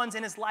loved ones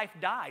in his life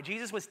die.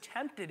 Jesus was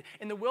tempted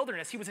in the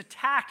wilderness. He was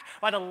attacked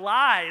by the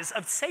lies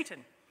of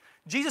Satan.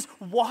 Jesus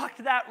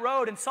walked that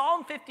road. And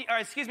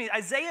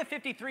Isaiah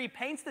 53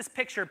 paints this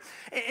picture.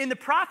 In the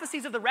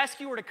prophecies of the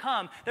rescuer to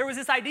come, there was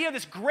this idea of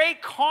this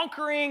great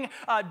conquering,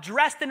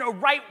 dressed in a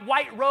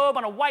white robe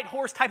on a white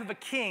horse type of a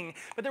king.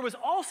 But there was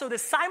also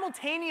this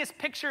simultaneous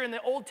picture in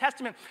the Old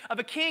Testament of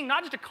a king,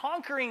 not just a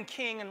conquering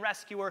king and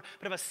rescuer,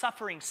 but of a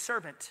suffering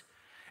servant.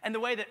 And the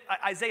way that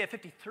Isaiah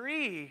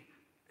 53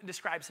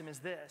 describes him as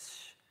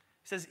this.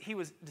 He says he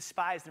was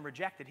despised and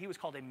rejected. He was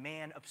called a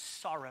man of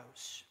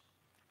sorrows,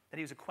 that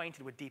he was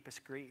acquainted with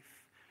deepest grief.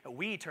 But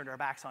we turned our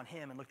backs on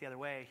him and looked the other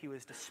way. He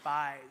was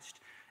despised,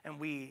 and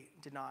we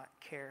did not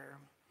care.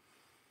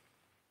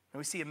 And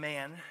we see a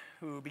man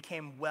who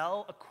became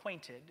well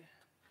acquainted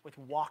with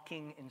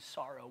walking in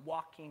sorrow,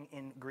 walking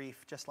in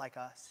grief, just like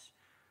us.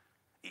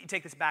 You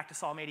take this back to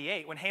Psalm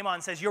 88, when Haman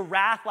says, your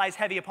wrath lies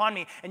heavy upon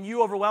me, and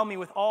you overwhelm me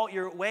with all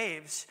your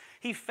waves.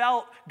 He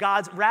felt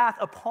God's wrath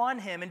upon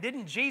him, and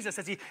didn't Jesus,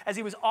 as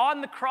he was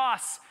on the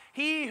cross,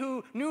 he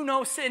who knew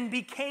no sin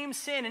became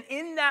sin, and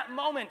in that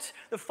moment,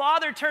 the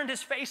Father turned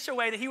his face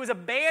away, that he was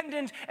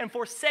abandoned and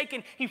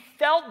forsaken. He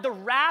felt the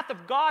wrath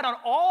of God on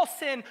all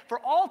sin for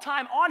all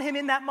time on him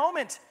in that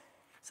moment.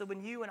 So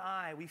when you and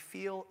I, we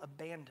feel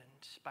abandoned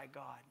by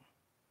God,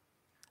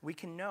 we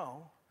can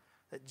know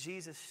that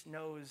Jesus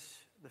knows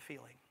the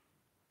feeling.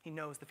 He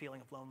knows the feeling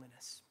of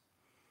loneliness.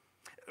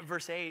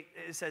 Verse 8,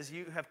 it says,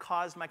 you have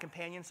caused my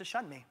companions to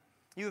shun me.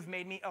 You have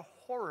made me a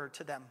horror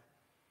to them.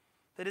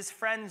 That his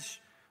friends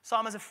saw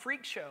him as a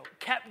freak show,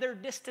 kept their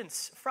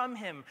distance from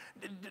him,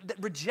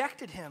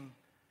 rejected him.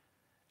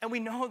 And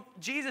we know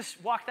Jesus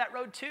walked that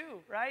road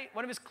too, right?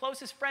 One of his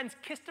closest friends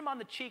kissed him on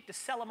the cheek to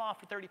sell him off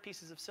for 30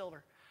 pieces of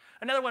silver.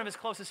 Another one of his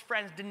closest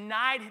friends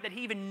denied that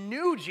he even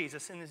knew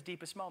Jesus in his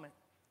deepest moment.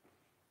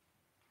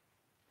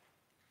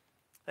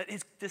 That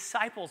his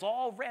disciples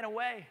all ran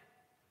away.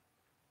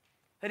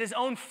 that his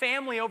own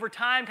family over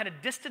time kind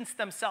of distanced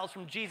themselves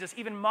from Jesus,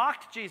 even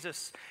mocked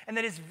Jesus, and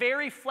that his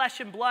very flesh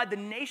and blood, the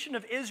nation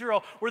of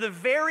Israel, were the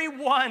very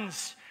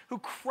ones who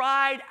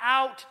cried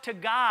out to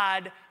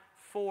God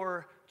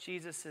for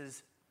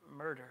Jesus'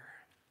 murder.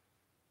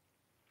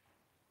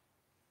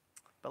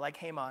 But like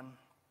Haman,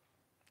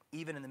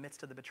 even in the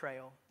midst of the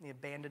betrayal, the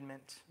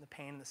abandonment, the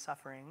pain, the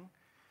suffering,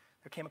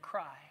 there came a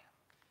cry.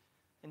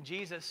 And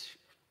Jesus,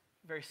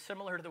 very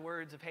similar to the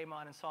words of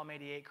Haman in Psalm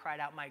 88, cried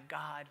out, my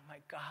God,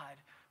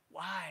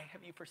 why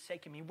have you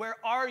forsaken me? Where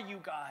are you,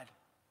 God?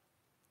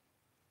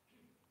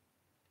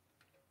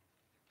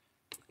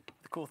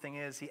 The cool thing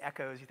is, he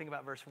echoes, you think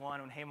about verse 1,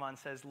 when Haman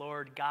says,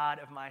 Lord, God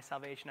of my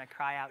salvation, I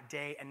cry out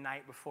day and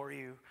night before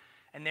you.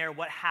 And there,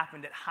 what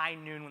happened at high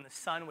noon when the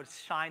sun would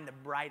shine the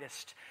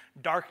brightest,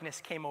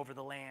 darkness came over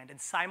the land. And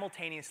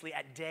simultaneously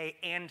at day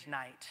and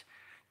night,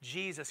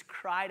 Jesus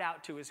cried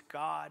out to his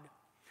God,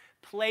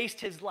 placed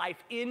his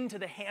life into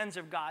the hands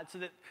of God so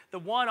that the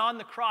one on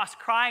the cross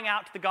crying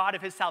out to the God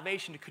of his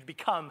salvation could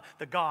become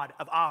the God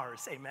of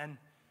ours. Amen.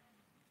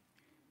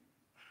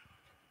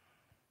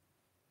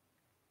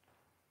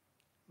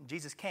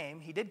 Jesus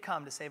came. He did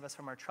come to save us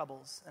from our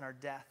troubles and our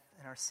death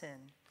and our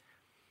sin.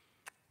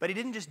 But he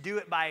didn't just do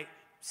it by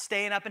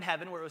staying up in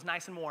heaven where it was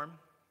nice and warm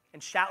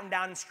and shouting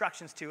down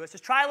instructions to us.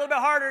 Just try a little bit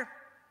harder.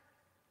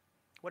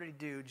 What did he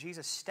do?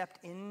 Jesus stepped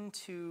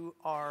into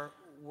our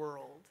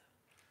world.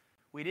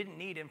 We didn't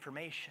need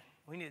information.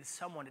 We needed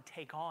someone to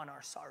take on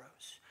our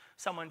sorrows,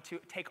 someone to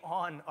take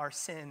on our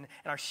sin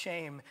and our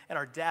shame and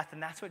our death,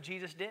 and that's what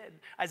Jesus did.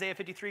 Isaiah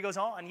 53 goes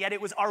on, yet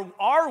it was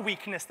our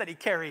weakness that he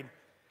carried.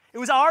 It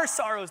was our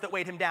sorrows that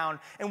weighed him down,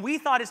 and we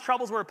thought his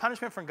troubles were a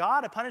punishment from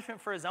God, a punishment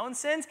for his own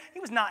sins.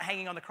 He was not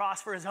hanging on the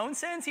cross for his own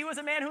sins. He was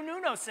a man who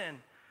knew no sin.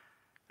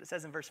 But it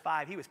says in verse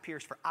 5, he was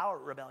pierced for our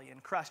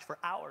rebellion, crushed for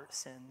our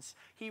sins.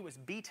 He was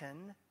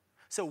beaten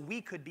so we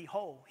could be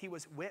whole. He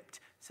was whipped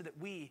so that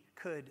we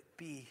could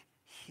be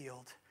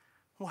healed.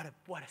 What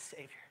a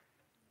Savior.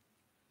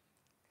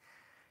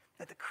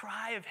 At the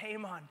cry of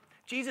Haman,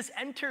 Jesus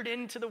entered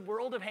into the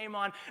world of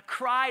Haman,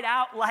 cried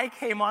out like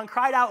Haman,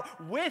 cried out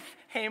with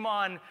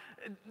Haman,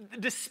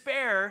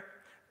 despair,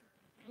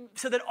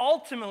 so that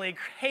ultimately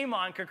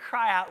Haman could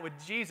cry out with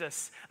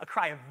Jesus a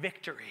cry of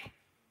victory.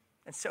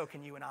 And so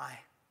can you and I.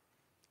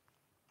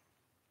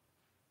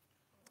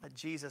 That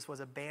Jesus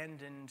was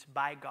abandoned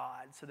by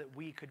God so that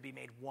we could be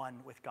made one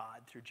with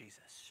God through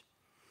Jesus.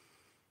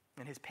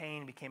 And his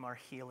pain became our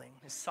healing.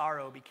 His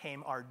sorrow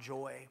became our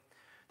joy.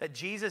 That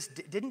Jesus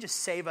didn't just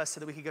save us so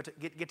that we could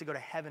get to go to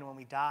heaven when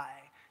we die.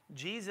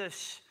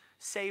 Jesus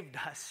saved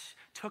us,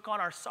 took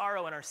on our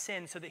sorrow and our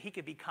sin so that he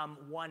could become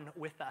one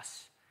with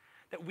us,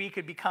 that we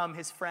could become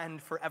his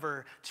friend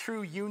forever,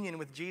 true union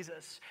with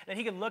Jesus. And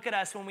he could look at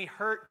us when we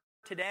hurt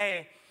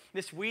today,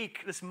 this week,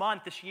 this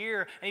month, this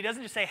year, and he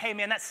doesn't just say, hey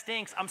man, that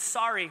stinks, I'm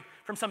sorry,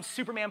 from some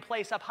Superman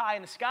place up high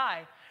in the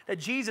sky. That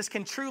Jesus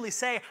can truly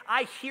say,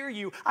 I hear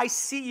you, I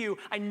see you,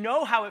 I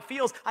know how it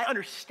feels, I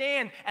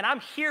understand, and I'm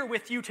here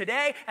with you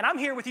today, and I'm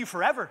here with you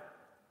forever.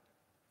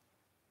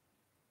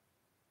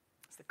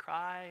 It's the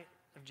cry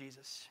of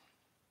Jesus.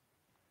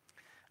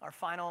 Our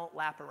final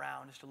lap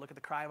around is to look at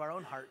the cry of our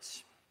own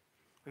hearts.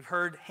 We've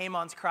heard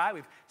Haman's cry,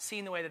 we've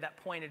seen the way that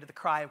pointed to the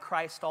cry of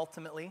Christ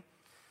ultimately.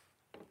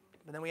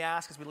 But then we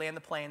ask as we land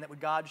the plane that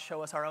would God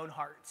show us our own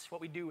hearts, what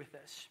we do with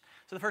this.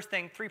 So the first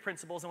thing, 3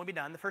 principles, and we'll be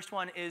done. The first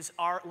one is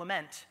our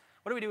lament.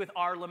 What do we do with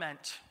our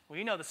lament? Well,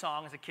 you know the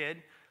song as a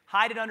kid.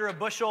 Hide it under a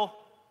bushel.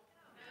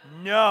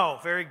 No.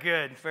 Very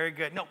good, very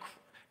good. No,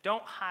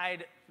 don't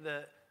hide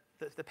the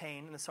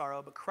pain and the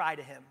sorrow, but cry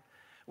to him.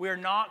 We are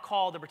not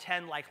called to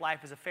pretend like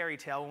life is a fairy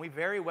tale when we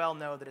very well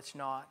know that it's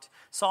not.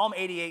 Psalm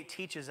 88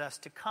 teaches us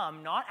to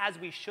come not as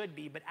we should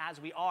be, but as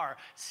we are.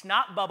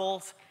 Snot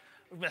bubbles,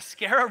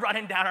 mascara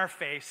running down our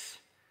face.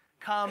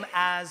 Come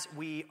as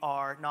we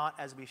are, not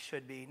as we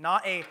should be.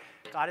 Not a,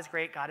 God is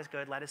great, God is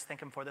good, let us thank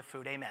him for the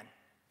food, amen.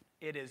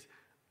 It is,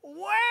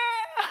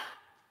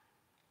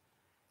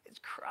 it's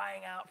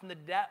crying out from the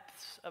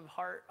depths of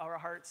our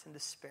hearts in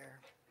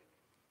despair.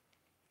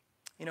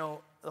 You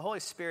know, the Holy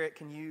Spirit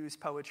can use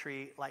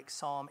poetry like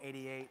Psalm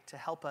 88 to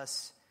help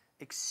us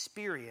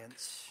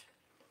experience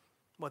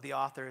what the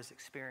author is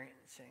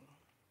experiencing.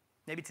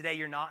 Maybe today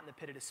you're not in the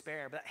pit of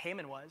despair, but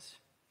Haman was.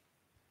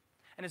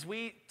 And as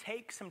we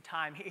take some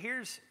time,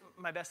 here's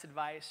my best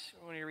advice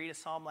when you read a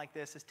psalm like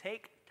this, is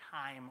take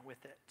time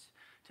with it.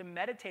 To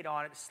meditate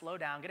on it, to slow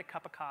down, get a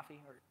cup of coffee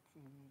or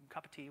a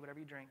cup of tea, whatever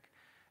you drink,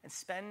 and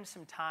spend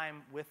some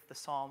time with the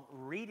psalm,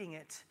 reading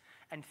it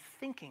and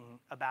thinking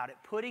about it,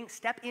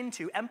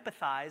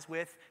 empathize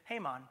with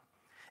Haman.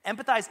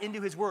 Empathize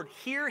into his word.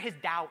 Hear his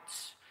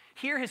doubts.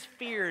 Hear his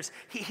fears.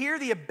 Hear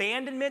the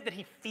abandonment that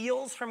he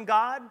feels from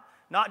God.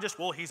 Not just,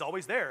 well, he's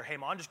always there.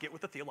 Haman, just get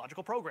with the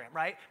theological program,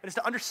 right? But it's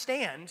to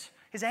understand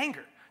his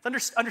anger, to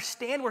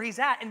understand where he's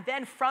at. And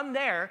then from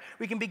there,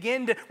 we can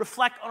begin to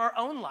reflect on our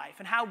own life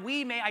and how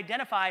we may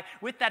identify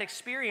with that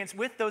experience,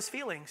 with those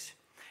feelings.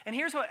 And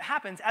here's what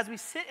happens. As we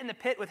sit in the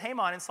pit with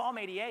Haman in Psalm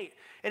 88,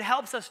 it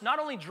helps us not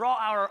only draw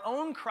our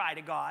own cry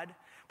to God,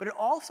 but it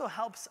also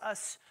helps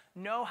us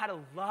know how to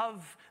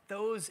love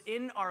those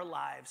in our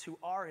lives who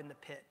are in the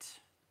pit.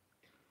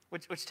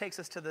 Which takes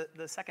us to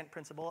the second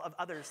principle of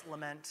others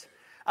lament.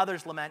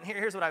 Others lament.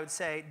 Here's what I would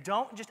say.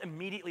 Don't just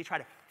immediately try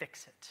to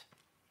fix it,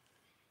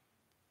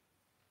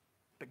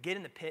 but get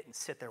in the pit and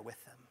sit there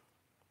with them.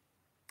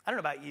 I don't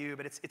know about you,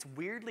 but it's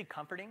weirdly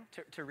comforting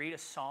to read a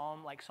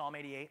psalm like Psalm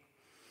 88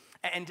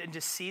 and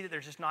to see that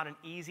there's just not an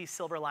easy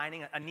silver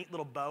lining, a neat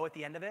little bow at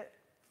the end of it.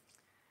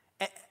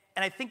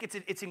 And I think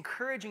it's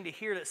encouraging to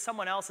hear that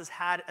someone else has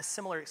had a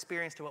similar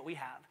experience to what we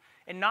have.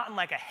 And not in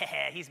like a,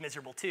 hey, he's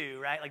miserable too,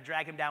 right? Like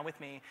drag him down with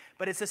me.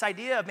 But it's this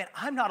idea of, man,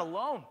 I'm not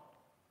alone.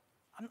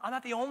 I'm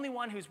not the only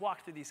one who's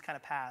walked through these kind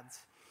of paths.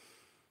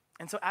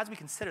 And so as we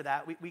consider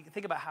that, we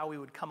think about how we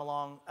would come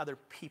along other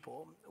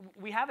people.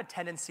 We have a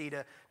tendency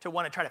to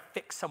want to try to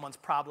fix someone's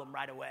problem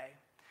right away.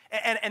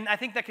 And I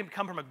think that can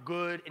come from a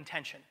good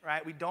intention,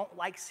 right? We don't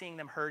like seeing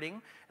them hurting,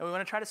 and we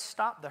want to try to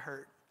stop the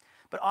hurt.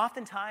 But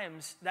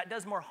oftentimes, that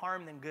does more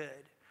harm than good.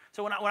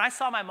 So when I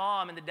saw my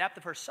mom in the depth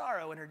of her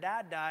sorrow when her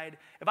dad died,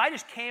 if I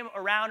just came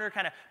around her,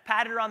 kind of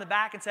patted her on the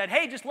back and said,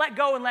 hey, just let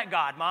go and let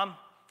God, Mom.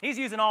 He's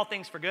using all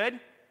things for good.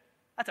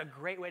 That's a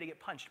great way to get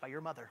punched by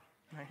your mother,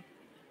 right?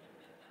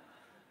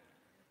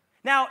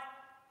 Now,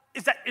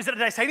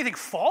 did I say anything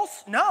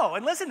false? No.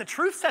 And listen, the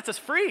truth sets us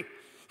free.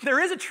 There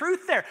is a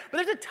truth there. But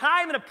there's a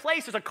time and a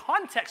place. There's a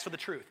context for the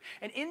truth.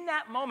 And in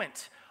that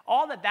moment,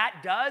 all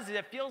that does is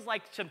it feels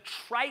like some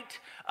trite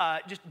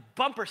just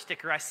bumper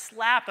sticker I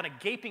slapped on a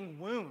gaping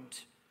wound.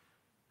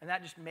 And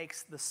that just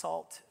makes the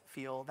salt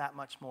feel that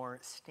much more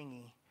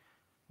stingy.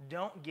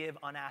 Don't give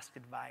unasked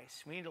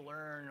advice. We need to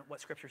learn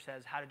what Scripture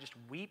says, how to just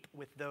weep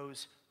with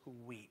those who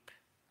weep.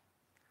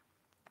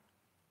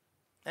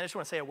 And I just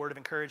want to say a word of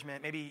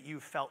encouragement. Maybe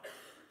you've felt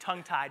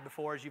tongue-tied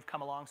before as you've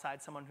come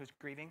alongside someone who's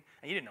grieving,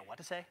 and you didn't know what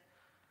to say.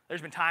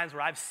 There's been times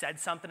where I've said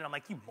something, and I'm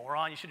like, you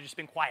moron, you should have just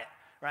been quiet,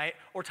 right?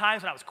 Or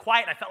times when I was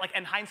quiet, and I felt like,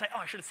 in hindsight, oh,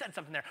 I should have said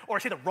something there. Or I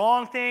say the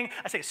wrong thing,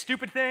 I say a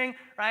stupid thing,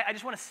 right? I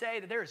just want to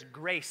say that there is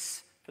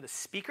grace for the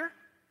speaker,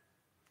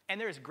 and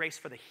there is grace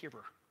for the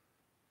hearer.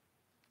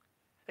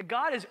 That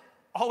God is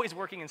always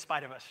working in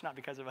spite of us, not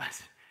because of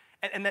us.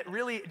 And that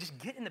really, just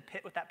get in the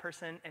pit with that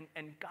person,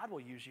 and God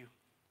will use you,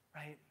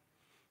 right?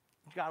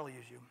 God will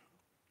use you.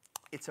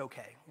 It's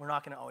okay. We're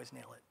not going to always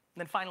nail it.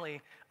 And then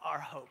finally, our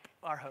hope,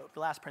 the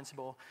last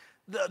principle.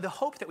 The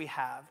hope that we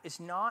have is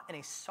not in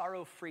a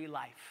sorrow-free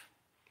life,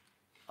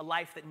 a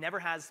life that never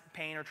has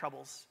pain or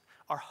troubles.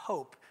 Our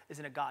hope is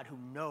in a God who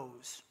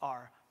knows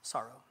our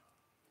sorrow.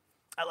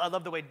 I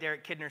love the way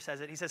Derek Kidner says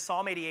it. He says,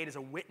 Psalm 88 is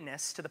a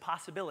witness to the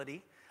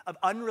possibility of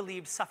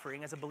unrelieved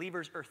suffering as a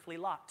believer's earthly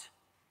lot.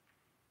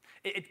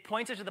 It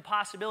points us to the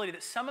possibility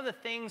that some of the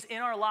things in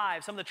our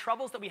lives, some of the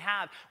troubles that we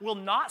have, will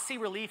not see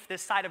relief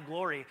this side of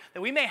glory. That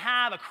we may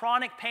have a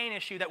chronic pain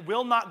issue that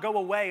will not go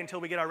away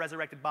until we get our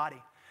resurrected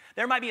body.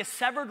 There might be a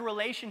severed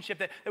relationship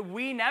that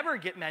we never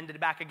get mended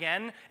back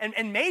again,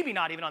 and maybe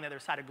not even on the other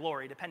side of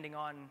glory, depending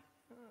on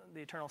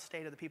the eternal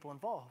state of the people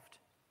involved.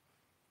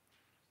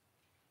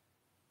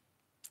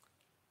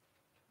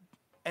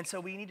 And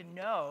so we need to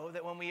know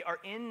that when we are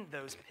in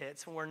those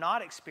pits, when we're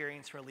not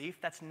experiencing relief,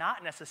 that's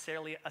not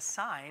necessarily a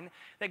sign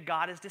that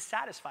God is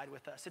dissatisfied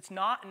with us. It's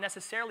not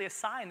necessarily a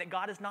sign that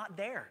God is not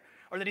there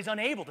or that he's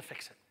unable to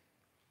fix it.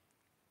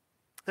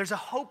 There's a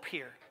hope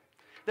here.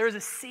 There is a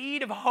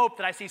seed of hope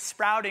that I see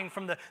sprouting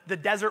from the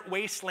desert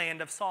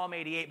wasteland of Psalm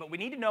 88, but we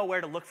need to know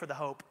where to look for the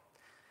hope.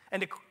 And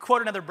to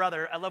quote another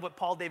brother, I love what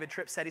Paul David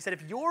Tripp said. He said,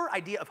 if your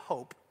idea of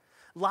hope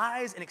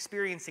lies in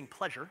experiencing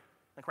pleasure,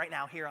 like right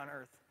now here on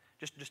earth,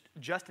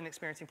 just in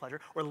experiencing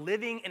pleasure, or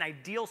living in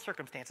ideal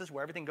circumstances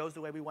where everything goes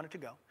the way we want it to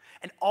go,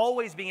 and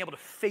always being able to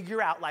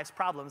figure out life's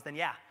problems, then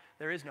yeah,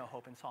 there is no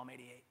hope in Psalm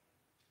 88.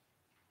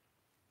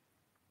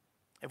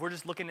 If we're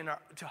just looking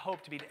to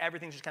hope to be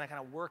everything's just going to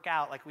kind of work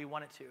out like we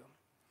want it to.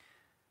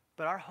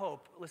 But our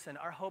hope, listen,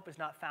 our hope is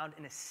not found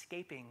in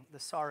escaping the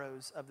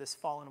sorrows of this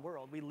fallen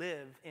world. We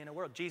live in a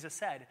world. Jesus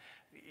said,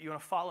 you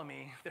want to follow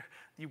me,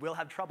 you will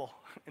have trouble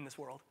in this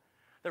world.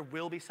 There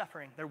will be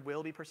suffering. There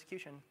will be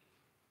persecution.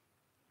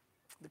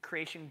 The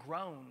creation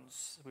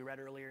groans, as we read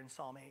earlier in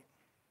Psalm 8.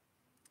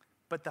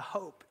 But the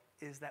hope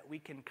is that we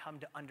can come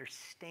to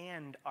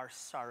understand our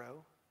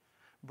sorrow,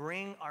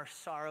 bring our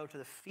sorrow to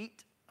the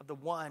feet of the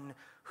one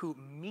who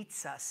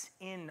meets us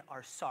in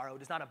our sorrow,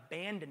 does not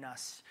abandon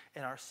us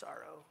in our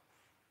sorrow,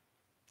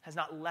 has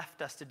not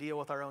left us to deal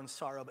with our own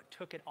sorrow, but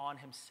took it on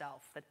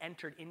himself, that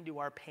entered into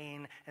our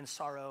pain and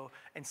sorrow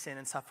and sin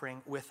and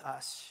suffering with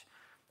us.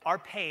 Our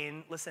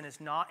pain, listen,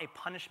 is not a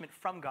punishment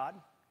from God.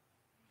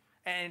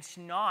 And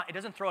it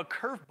doesn't throw a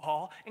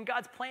curveball in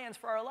God's plans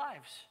for our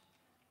lives.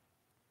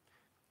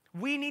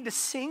 We need to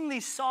sing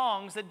these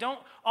songs that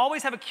don't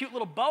always have a cute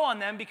little bow on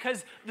them,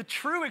 because the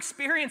true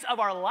experience of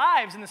our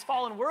lives in this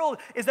fallen world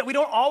is that we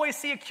don't always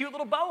see a cute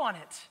little bow on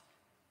it.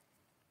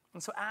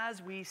 And so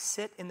as we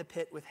sit in the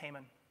pit with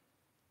Haman,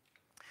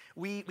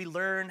 We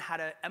learn how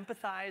to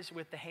empathize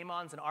with the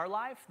Hamans in our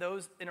life,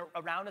 those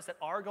around us that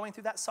are going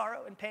through that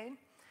sorrow and pain,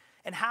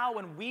 and how,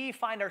 when we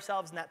find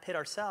ourselves in that pit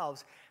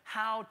ourselves,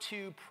 how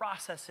to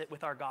process it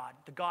with our God,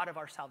 the God of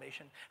our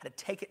salvation, how to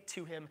take it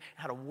to him,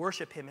 how to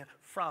worship him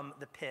from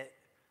the pit.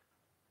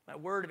 My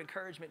word of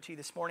encouragement to you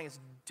this morning is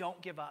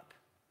don't give up.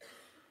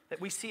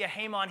 That we see a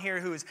Haman here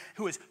who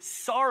is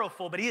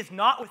sorrowful, but he is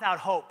not without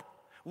hope.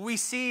 We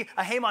see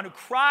a Haman who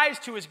cries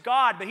to his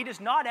God, but he does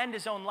not end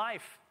his own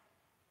life.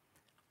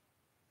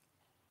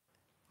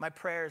 My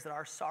prayer is that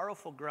our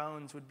sorrowful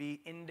groans would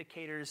be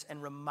indicators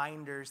and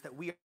reminders that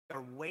we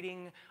are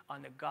waiting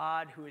on the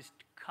God who is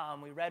to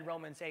come. We read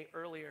Romans 8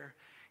 earlier.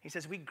 He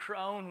says, we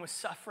groan with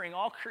suffering.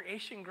 All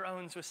creation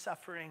groans with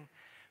suffering.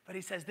 But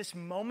he says, this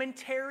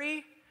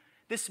momentary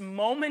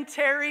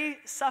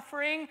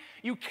suffering,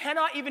 you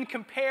cannot even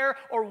compare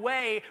or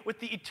weigh with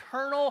the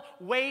eternal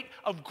weight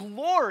of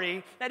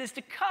glory that is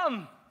to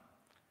come.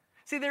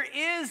 See, there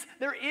is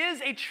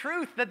a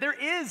truth that there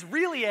is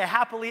really a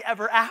happily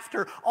ever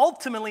after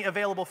ultimately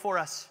available for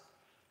us.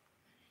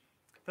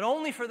 But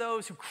only for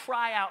those who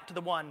cry out to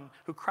the one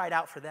who cried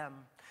out for them.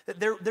 That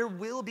there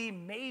will be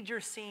major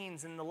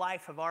scenes in the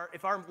life of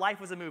if our life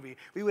was a movie,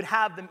 we would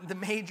have the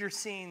major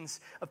scenes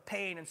of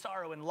pain and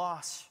sorrow and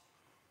loss.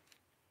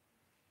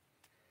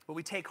 But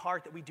we take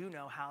heart that we do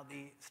know how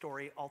the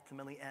story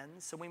ultimately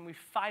ends. So when we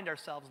find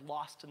ourselves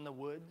lost in the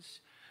woods,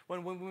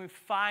 when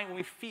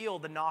we feel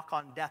the knock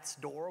on death's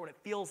door, when it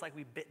feels like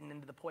we've bitten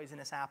into the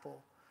poisonous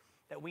apple,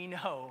 that we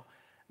know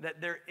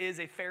that there is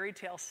a fairy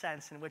tale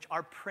sense in which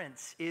our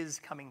prince is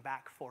coming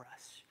back for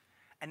us.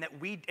 And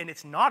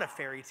it's not a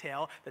fairy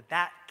tale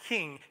that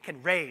king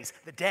can raise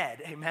the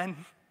dead. Amen?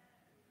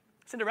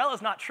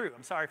 Cinderella's not true.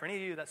 I'm sorry for any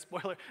of you that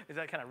spoiler is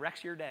that kind of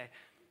wrecks your day.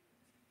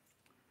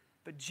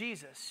 But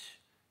Jesus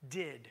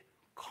did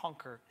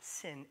conquer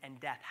sin and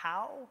death.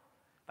 How?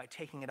 By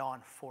taking it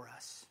on for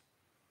us.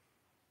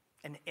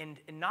 And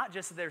not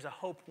just that there's a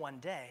hope one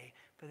day,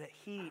 but that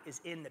he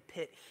is in the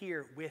pit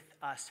here with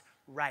us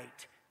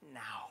right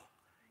now.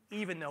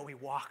 Even though we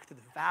walk through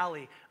the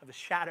valley of the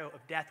shadow of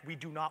death, we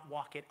do not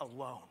walk it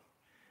alone.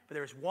 But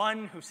there's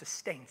one who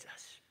sustains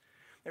us.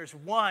 There's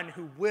one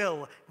who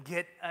will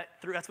get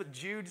through. That's what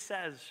Jude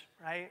says,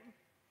 right?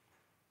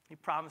 He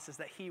promises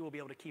that he will be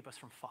able to keep us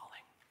from falling.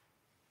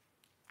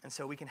 And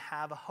so we can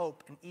have a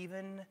hope and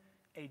even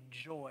a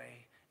joy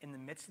in the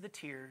midst of the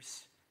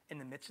tears, in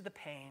the midst of the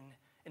pain,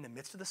 in the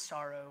midst of the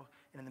sorrow,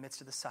 and in the midst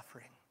of the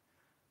suffering.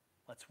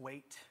 Let's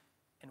wait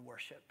and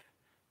worship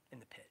in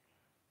the pit.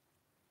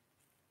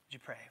 Would you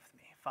pray with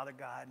me? Father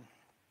God,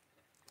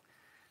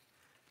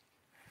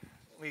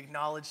 we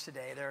acknowledge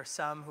today there are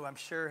some who I'm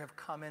sure have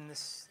come in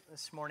this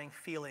morning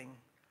feeling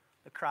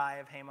the cry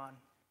of Haman,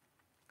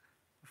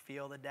 who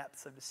feel the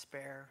depths of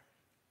despair.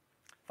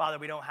 Father,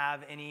 we don't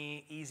have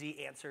any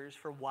easy answers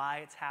for why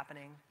it's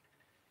happening.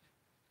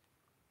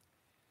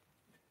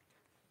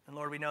 And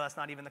Lord, we know that's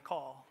not even the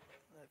call.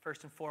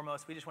 First and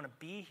foremost, we just want to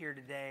be here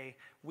today.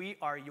 We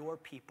are your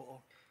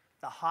people,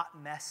 the hot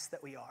mess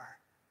that we are.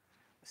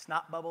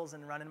 Snot bubbles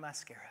and running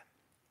mascara.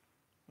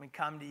 We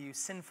come to you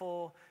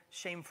sinful,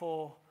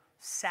 shameful,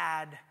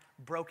 sad,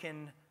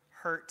 broken,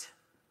 hurt.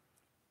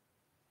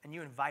 And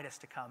you invite us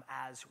to come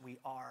as we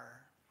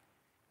are.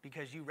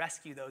 Because you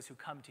rescue those who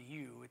come to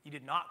you. You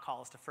did not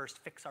call us to first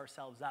fix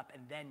ourselves up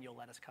and then you'll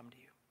let us come to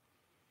you.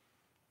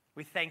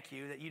 We thank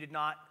you that you did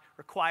not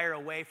require a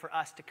way for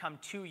us to come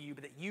to you,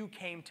 but that you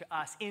came to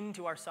us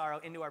into our sorrow,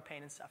 into our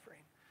pain and suffering.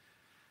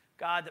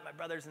 God, that my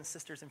brothers and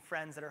sisters and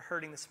friends that are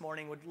hurting this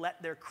morning would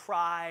let their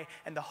cry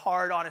and the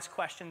hard, honest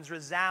questions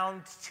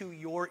resound to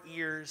your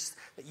ears,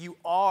 that you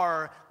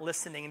are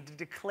listening and to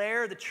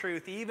declare the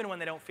truth even when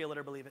they don't feel it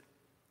or believe it.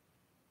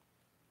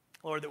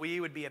 Lord, that we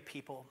would be a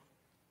people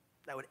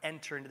that would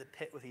enter into the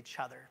pit with each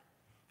other,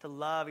 to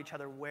love each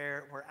other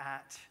where we're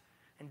at,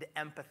 and to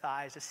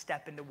empathize, to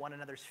step into one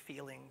another's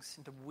feelings,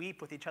 and to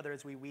weep with each other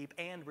as we weep,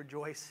 and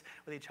rejoice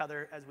with each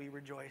other as we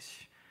rejoice.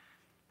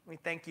 We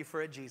thank you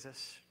for a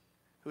Jesus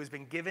who has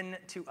been given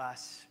to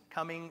us,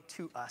 coming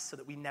to us, so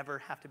that we never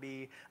have to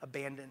be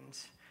abandoned.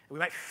 We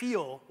might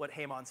feel what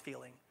Haman's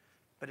feeling,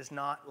 but does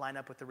not line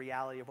up with the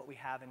reality of what we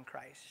have in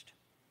Christ.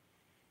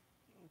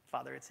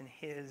 Father, it's in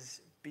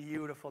his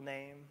beautiful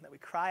name that we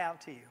cry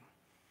out to you.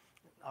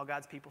 All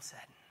God's people said,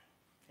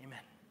 amen.